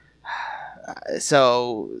about.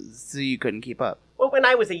 So you couldn't keep up. Well, when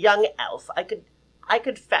I was a young elf, I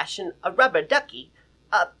could fashion a rubber ducky,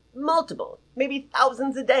 multiple, maybe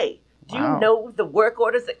thousands a day. Do Wow. you know the work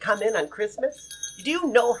orders that come in on Christmas? Do you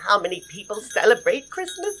know how many people celebrate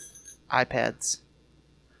Christmas? iPads.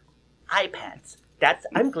 iPads.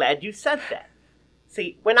 I'm glad you said that.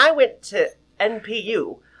 See, when I went to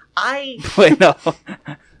NPU, Wait, no.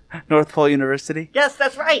 North Pole University? yes,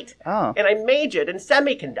 that's right. Oh. And I majored in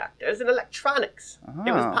semiconductors and electronics.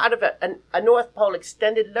 It was Oh. part of a North Pole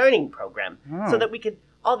extended learning program, Oh. so that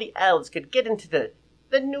all the elves could get into the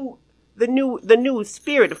new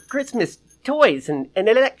spirit of Christmas toys and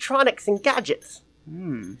electronics and gadgets.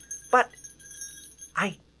 But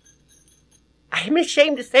I'm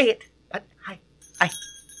ashamed to say it, but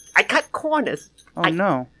I cut corners. Oh,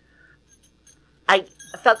 no. I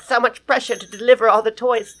felt so much pressure to deliver all the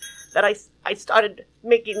toys that I started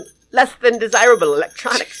making less than desirable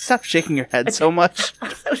electronics. Stop shaking your head so much.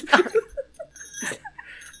 I'm so sorry.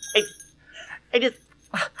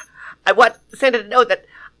 I want Santa to know that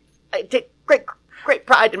I take great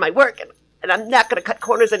pride in my work, and I'm not going to cut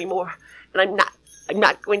corners anymore. And I'm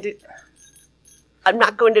not going to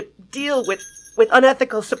deal with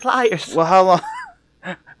unethical suppliers. Well, how long?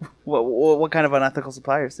 What kind of unethical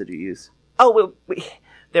suppliers did you use? Oh,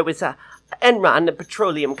 there was Enron, the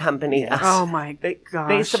petroleum company. Yes. Oh my gosh.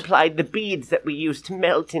 They supplied the beads that we used to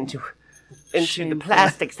melt into the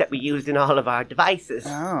plastics that we used in all of our devices.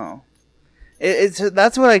 Oh,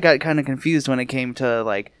 that's what I got kind of confused when it came to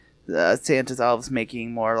like Santa's elves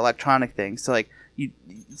making more electronic things. So like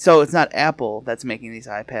so it's not Apple that's making these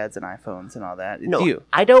iPads and iPhones and all that. It's you.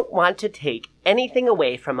 I don't want to take anything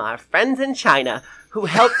away from our friends in China who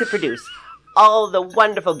help to produce all the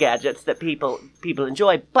wonderful gadgets that people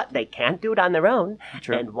enjoy, but they can't do it on their own.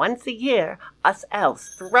 True. And once a year, us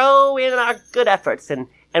elves throw in our good efforts and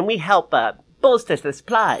we help bolster the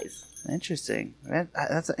supplies. Interesting.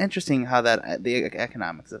 That's interesting how the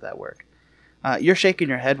economics of that work. You're shaking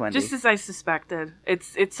your head, Wendy. Just as I suspected.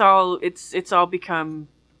 It's all become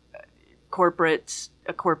a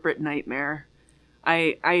corporate nightmare.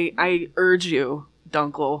 I urge you,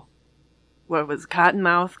 Dunkle. What was it?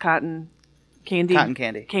 Cottonmouth? Cotton candy? Cotton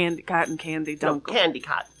candy. Cotton candy. No, Dunkle. candy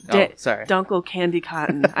cotton. Oh, sorry. Dunkle candy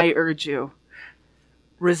cotton. I urge you.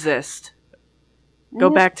 Resist. Go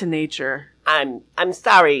back to nature. I'm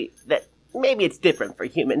sorry that maybe it's different for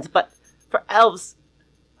humans, but for elves,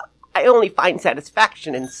 I only find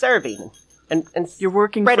satisfaction in serving and You're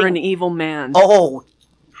working spreading. for an evil man. Oh,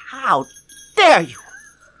 how dare you!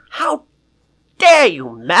 How dare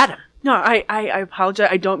you, madam! No, I apologize.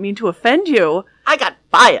 I don't mean to offend you. I got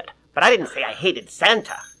fired, but I didn't say I hated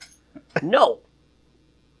Santa. No.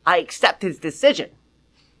 I accept his decision.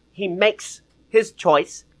 He makes his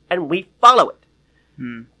choice, and we follow it.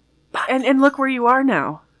 And look where you are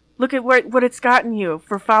now. Look at what it's gotten you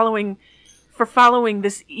for following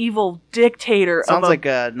this evil dictator. Sounds like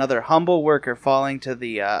another humble worker falling to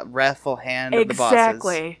the wrathful hand of the bosses.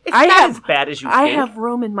 Exactly. It's not as bad as you I think. have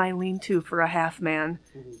room in my lean-to for a half man,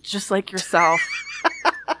 just like yourself.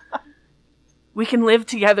 We can live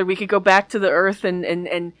together. We could go back to the earth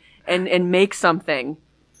and make something.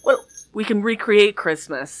 Well, We can recreate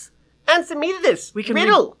Christmas. answer me this We can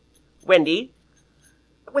riddle, Wendy.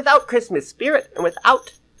 Without Christmas spirit and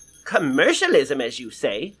without commercialism, as you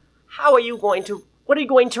say, what are you going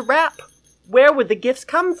to wrap? Where would the gifts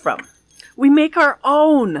come from? We make our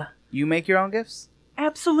own. You make your own gifts?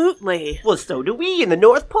 Absolutely. Well, so do we in the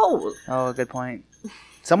North Pole. Oh, good point.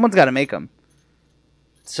 Someone's got to make them.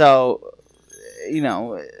 So,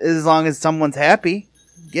 as long as someone's happy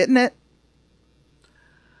getting it.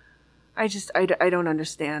 I don't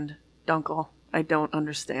understand, Dunkle. I don't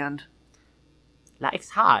understand.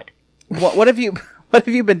 Life's hard. What have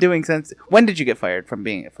you been doing since? When did you get fired from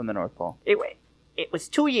the North Pole? It was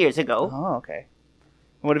 2 years ago. Oh, okay.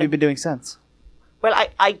 What have you been doing since? Well,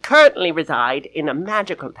 I currently reside in a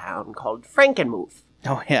magical town called Frankenmuth.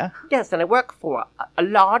 Oh, yeah? Yes, and I work for a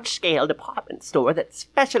large-scale department store that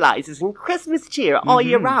specializes in Christmas cheer all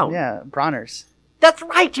year round. Yeah, Bronner's. That's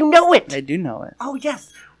right, you know it! I do know it. Oh,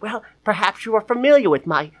 yes. Well, perhaps you are familiar with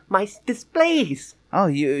my displays. Oh,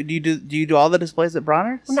 do you do all the displays at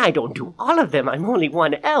Bronner's? And I don't do all of them. I'm only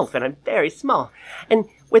one elf, and I'm very small. And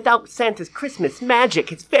without Santa's Christmas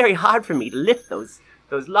magic, it's very hard for me to lift those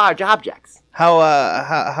large objects.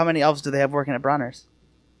 How many elves do they have working at Bronner's?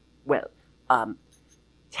 Well,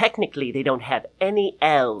 technically they don't have any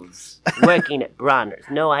elves working at Bronner's.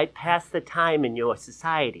 No, I pass the time in your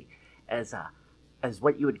society as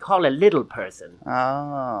what you would call a little person.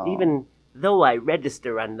 Oh. Even though I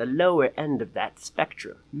register on the lower end of that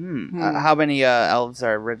spectrum. How many elves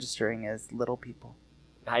are registering as little people?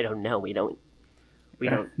 I don't know. We don't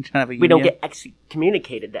Have a we don't union? get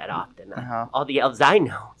excommunicated that often. Uh-huh. All the elves I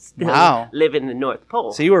know still Wow. live in the North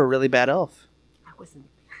Pole. So you were a really bad elf. I wasn't.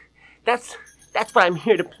 That's what I'm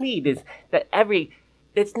here to plead, is that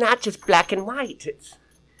it's not just black and white.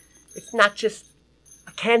 It's not just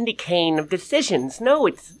a candy cane of decisions. No,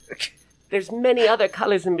 there's many other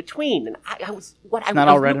colors in between, and I was not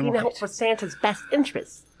all red and looking out white. for Santa's best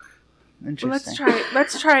interests. Interesting. Well,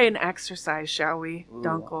 let's try an exercise, shall we,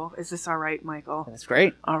 Dunkle? Is this all right, Michael? That's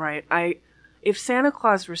great. All right. If Santa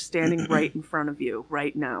Claus were standing right in front of you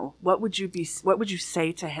right now, what would you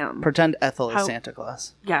say to him? Pretend Ethel is How- Santa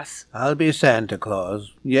Claus. Yes. I'll be Santa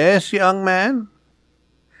Claus. Yes, young man?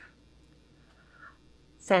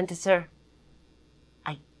 Santa, sir,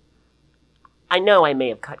 I know I may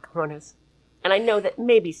have cut corners, and I know that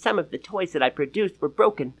maybe some of the toys that I produced were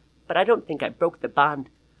broken, but I don't think I broke the bond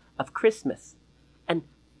of Christmas. And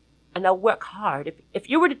I'll work hard. If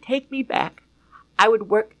you were to take me back, I would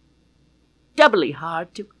work doubly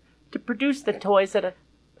hard to produce the toys at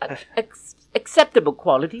an acceptable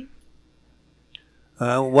quality.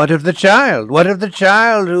 What of the child? What of the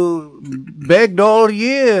child who begged all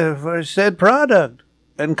year for said product,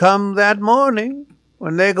 and come that morning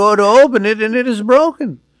when they go to open it and it is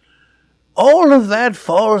broken? All of that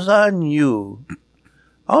falls on you.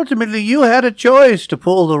 Ultimately, you had a choice to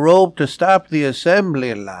pull the rope to stop the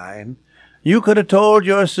assembly line. You could have told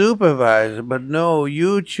your supervisor, but no,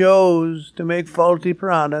 you chose to make faulty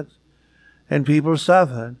products, and people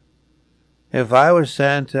suffered. If I was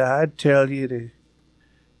Santa, I'd tell you to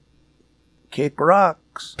kick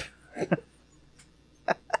rocks.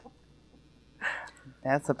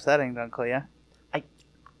 That's upsetting, Dunkle, yeah?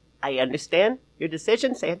 I understand your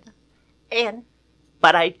decision, Santa.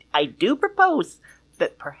 But I do propose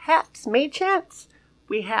that perhaps, may chance,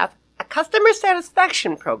 we have a customer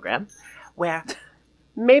satisfaction program where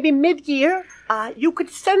maybe mid-year you could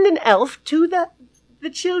send an elf to the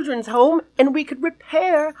children's home and we could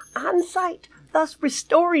repair on site, thus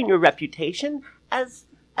restoring your reputation as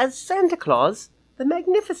Santa Claus the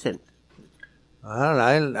Magnificent. Well,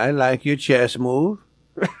 I like your chess move.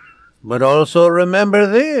 But also remember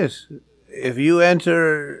this. If you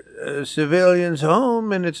enter a civilian's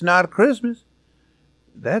home and it's not Christmas,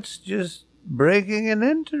 that's just breaking and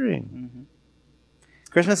entering. Mm-hmm.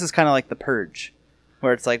 Christmas is kind of like the Purge,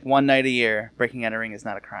 where it's like one night a year, breaking and entering is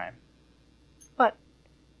not a crime. But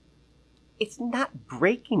it's not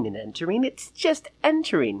breaking and entering, it's just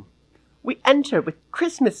entering. We enter with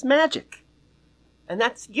Christmas magic. And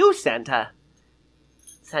that's you, Santa.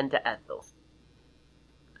 Santa Ethel.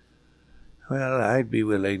 Well, I'd be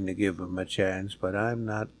willing to give him a chance, but I'm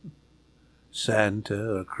not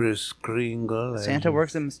Santa or Kris Kringle. Santa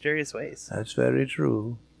works in mysterious ways. That's very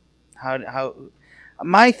true. How?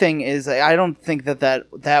 My thing is, I don't think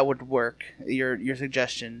that would work. Your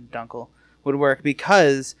suggestion, Dunkle, would work,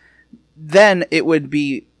 because then it would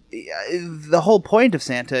be the whole point of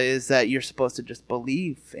Santa is that you're supposed to just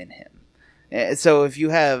believe in him. So if you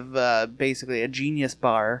have basically a genius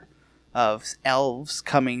bar of elves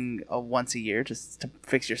coming once a year just to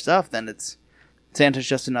fix your stuff, then Santa's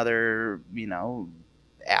just another,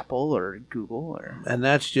 Apple or Google And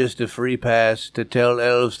that's just a free pass to tell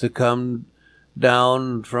elves to come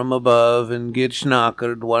down from above and get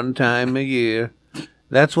schnockered one time a year.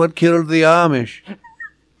 That's what killed the Amish.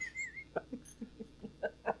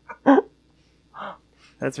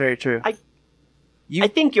 That's very true. I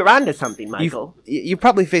think you're onto something, Michael. You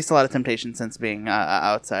probably faced a lot of temptation since being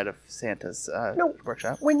outside of Santa's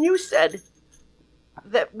workshop. When you said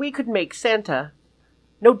that we could make Santa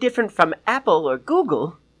no different from Apple or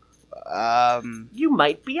Google, you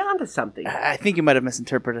might be onto something. I think you might have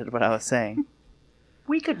misinterpreted what I was saying.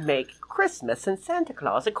 We could make Christmas and Santa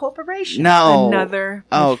Claus a corporation. No. Another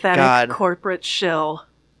Oh, pathetic God. corporate shill.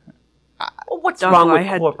 Well, what's Dunkle, wrong with I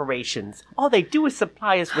had- corporations? All they do is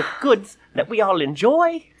supply us with goods that we all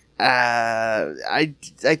enjoy. I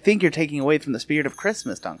think you're taking away from the spirit of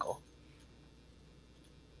Christmas, Dunkle.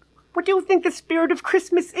 What do you think the spirit of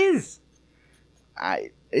Christmas is?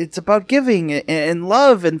 It's about giving and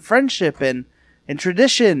love and friendship and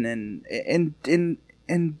tradition and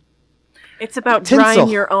It's about Tinsel. drying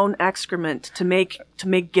your own excrement to make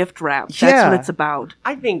gift wrap. That's Yeah. what it's about.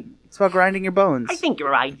 I think it's about grinding your bones.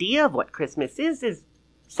 your idea of what Christmas is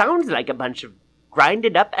sounds like a bunch of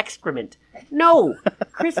grinded up excrement. No,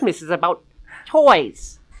 Christmas is about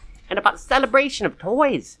toys, and about celebration of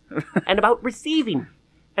toys, and about receiving,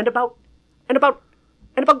 and about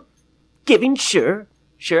giving. Sure,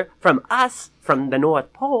 from us, from the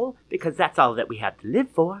North Pole, because that's all that we have to live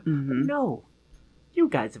for. Mm-hmm. But no, you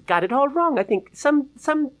guys have got it all wrong. I think some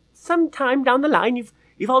time down the line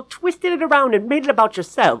you've all twisted it around and made it about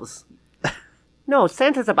yourselves. No,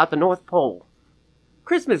 Santa's about the North Pole.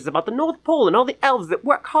 Christmas is about the North Pole and all the elves that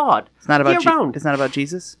work hard. It's not about year-round. It's not about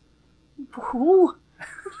Jesus. Who?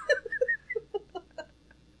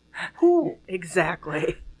 Who?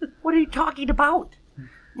 Exactly. What are you talking about?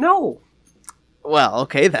 No. Well,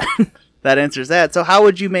 okay then. That answers that. So how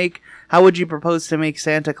would you propose to make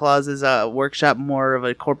Santa Claus's workshop more of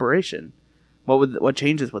a corporation? What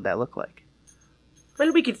changes would that look like?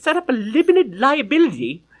 Well, we could set up a limited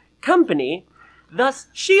liability company, thus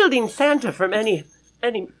shielding Santa from any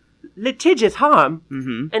litigious harm.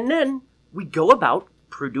 Mm-hmm. And then we go about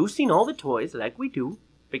producing all the toys like we do,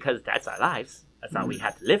 because that's our lives. That's all we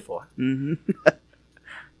have to live for. Mm-hmm.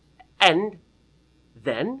 And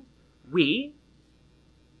then we,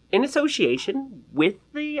 in association with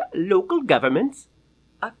the local governments,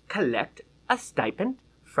 collect a stipend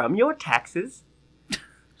from your taxes,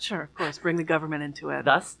 Sure, of course. Bring the government into it.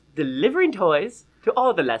 thus delivering toys to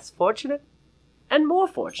all the less fortunate and more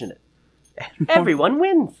fortunate. Everyone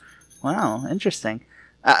wins. Wow, interesting.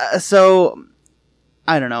 So,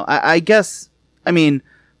 I don't know. I guess, I mean,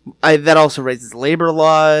 that also raises labor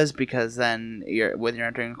laws, because then when you're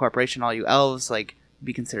entering a corporation, all you elves, like,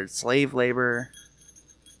 be considered slave labor.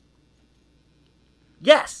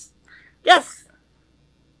 Yes. Yes.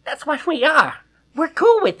 That's what we are. We're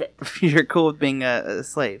cool with it. You're cool with being a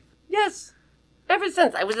slave. Yes. Ever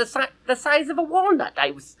since I was the size of a walnut,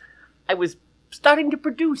 I was starting to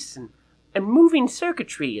produce and moving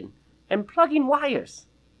circuitry and plugging wires.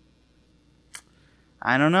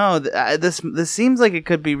 I don't know. This seems like it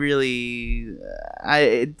could be really...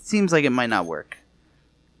 it seems like it might not work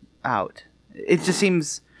out. It just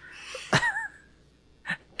seems...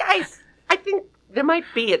 Guys, I think there might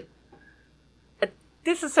be a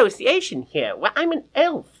disassociation here. Well, I'm an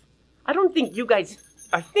elf. I don't think you guys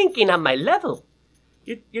are thinking on my level.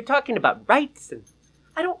 You're talking about rights, and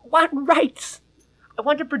I don't want rights. I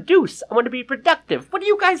want to produce. I want to be productive. What do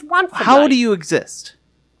you guys want from How life? do you exist?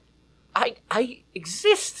 I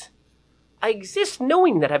exist. I exist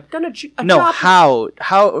knowing that I've done a job. No, how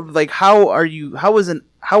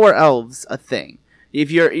are elves a thing? If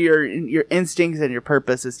your instincts and your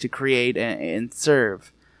purpose is to create and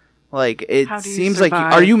serve, like, it How do you seems like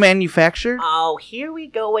survive? are you manufactured? Oh, here we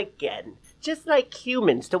go again. Just like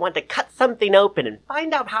humans to want to cut something open and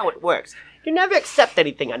find out how it works. You never accept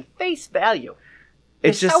anything on face value.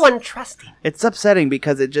 It's You're just so untrusting. it's upsetting,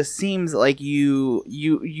 because it just seems like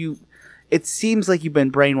it seems like you've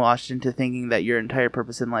been brainwashed into thinking that your entire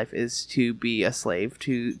purpose in life is to be a slave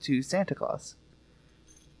to Santa Claus.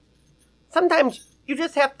 Sometimes you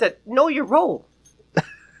just have to know your role.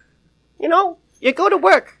 You know, you go to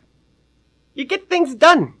work. You get things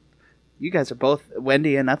done. You guys are both,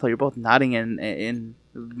 Wendy and Ethel, you're both nodding in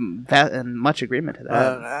much agreement to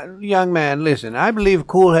that. Young man, listen, I believe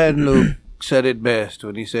Cool Head Luke said it best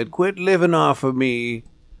when he said, quit living off of me.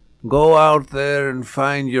 Go out there and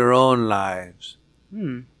find your own lives.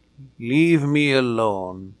 Leave me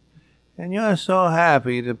alone. And you're so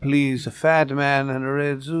happy to please a fat man in a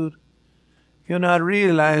red suit. You're not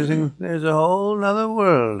realizing there's a whole nother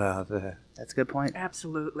world out there. That's a good point.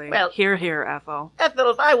 Absolutely. Well- Here, Ethel.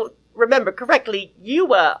 Ethel, if I remember correctly, you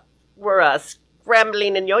were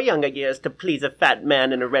scrambling in your younger years to please a fat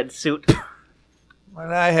man in a red suit.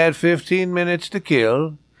 Well, I had 15 minutes to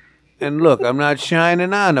kill. And look, I'm not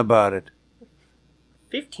shining on about it.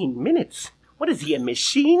 15 minutes? What is he, a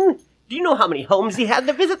machine? Do you know how many homes he had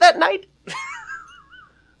to visit that night?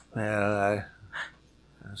 Well,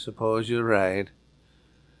 I suppose you're right.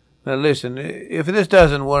 Now listen, if this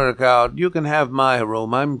doesn't work out, you can have my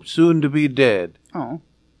room. I'm soon to be dead. Oh,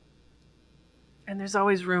 And there's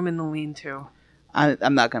always room in the lean-to.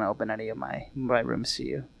 I'm not going to open any of my rooms to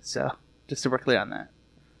you. So, just so we're clear on that.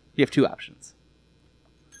 You have two options.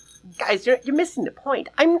 Guys, you're missing the point.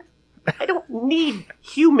 I don't need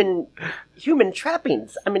human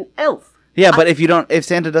trappings. I'm an elf. Yeah, but if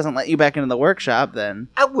Santa doesn't let you back into the workshop, then...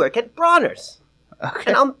 I work at Bronner's.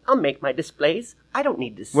 Okay. And I'll make my displays. I don't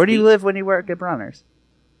need to sleep. Where do you live when you work at Bronner's?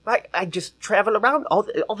 I just travel around.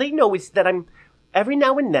 All they know is that I'm... Every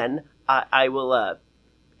now and then, I will,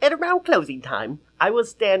 at around closing time, I will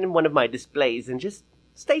stand in one of my displays and just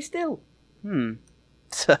stay still.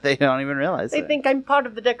 So they don't even realize They it. think I'm part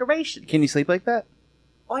of the decoration. Can you sleep like that?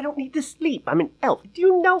 Oh, I don't need to sleep. I'm an elf. Do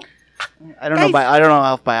you know? I don't know. Guys- I don't know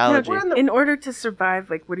elf biology. we're on the- In order to survive,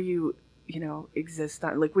 like, what do you exist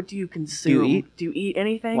on? Like, what do you consume? eat? Do you eat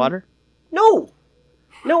anything? Water?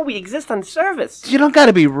 No, we exist on service. You don't got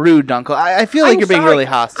to be rude, Dunkle. I feel like I'm you're being sorry. really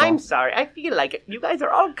hostile. I'm sorry. I feel like it. You guys are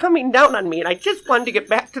all coming down on me, and I just wanted to get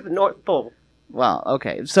back to the North Pole. Well,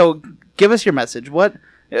 okay. So give us your message. What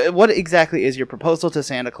exactly is your proposal to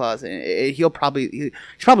Santa Claus? He's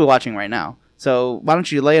probably watching right now. So why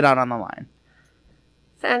don't you lay it out on the line?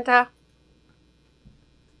 Santa,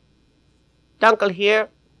 Dunkle here.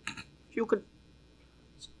 If you could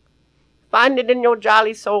find it in your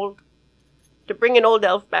jolly soul to bring an old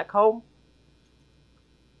elf back home,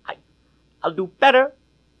 I'll do better.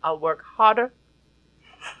 I'll work harder,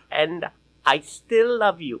 and I still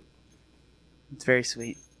love you. It's very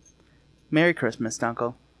sweet. Merry Christmas,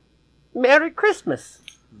 Dunkle. Merry Christmas.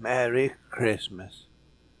 Merry Christmas.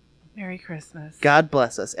 Merry Christmas. God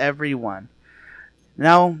bless us, everyone.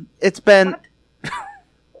 Now, it's been... What?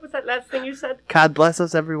 What was that last thing you said? God bless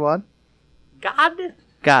us, everyone. God?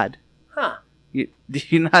 God. Huh. Do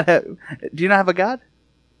you not have a God?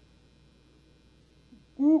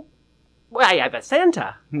 Well, I have a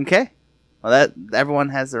Santa. Okay. Well, that everyone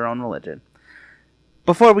has their own religion.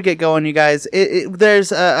 Before we get going, you guys,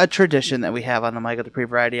 there's a tradition that we have on the Michael Dupree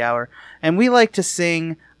Variety Hour, and we like to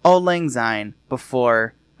sing Auld Lang Syne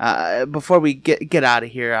before we get out of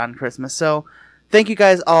here on Christmas. So, thank you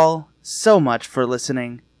guys all so much for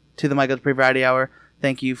listening to the Michael Dupree Variety Hour.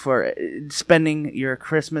 Thank you for spending your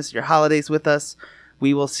Christmas, your holidays with us.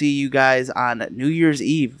 We will see you guys on New Year's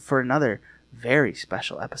Eve for another very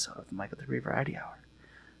special episode of the Michael Dupree Variety Hour.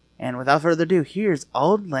 And without further ado, here's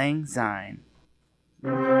Auld Lang Syne.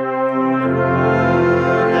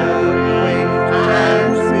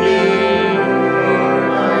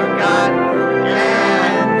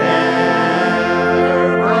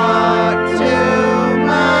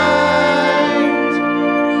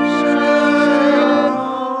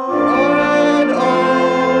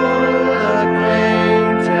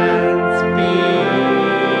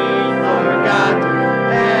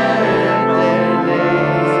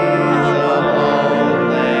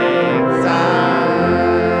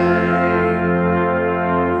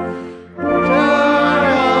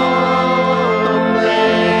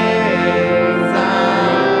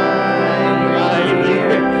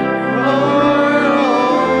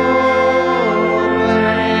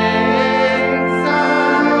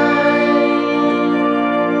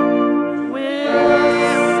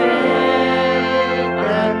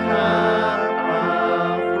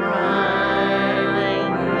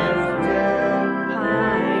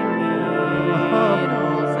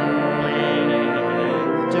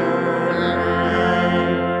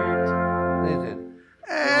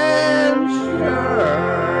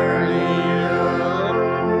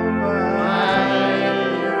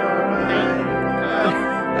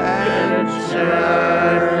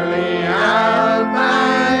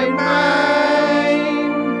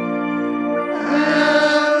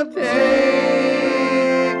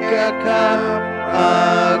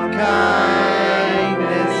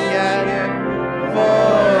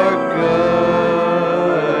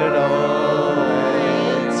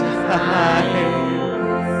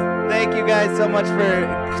 So much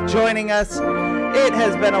for joining us. It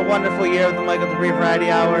has been a wonderful year of the Michael Dupree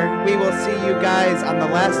Variety Hour. We will see you guys on the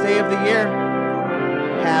last day of the year.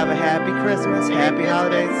 Have a happy Christmas, happy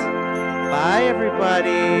holidays. Bye,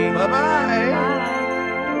 everybody. Bye-bye.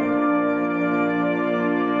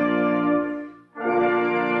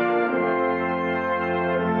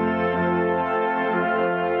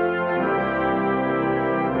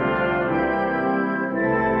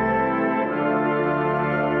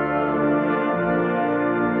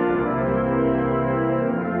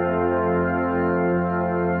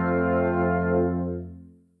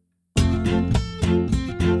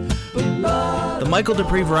 The Michael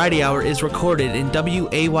Dupree Variety Hour is recorded in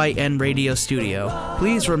WAYN Radio Studio.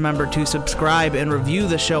 Please remember to subscribe and review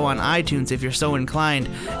the show on iTunes if you're so inclined.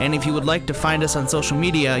 And if you would like to find us on social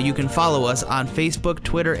media, you can follow us on Facebook,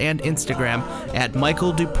 Twitter, and Instagram at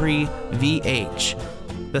Michael Dupree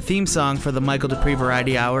VH. The theme song for the Michael Dupree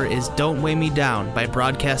Variety Hour is Don't Weigh Me Down by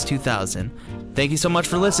Broadcast 2000. Thank you so much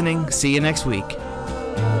for listening. See you next week.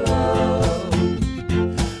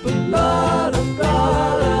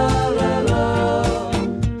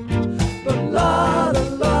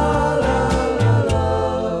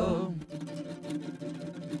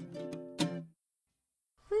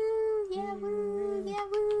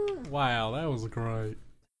 Wow, that was great.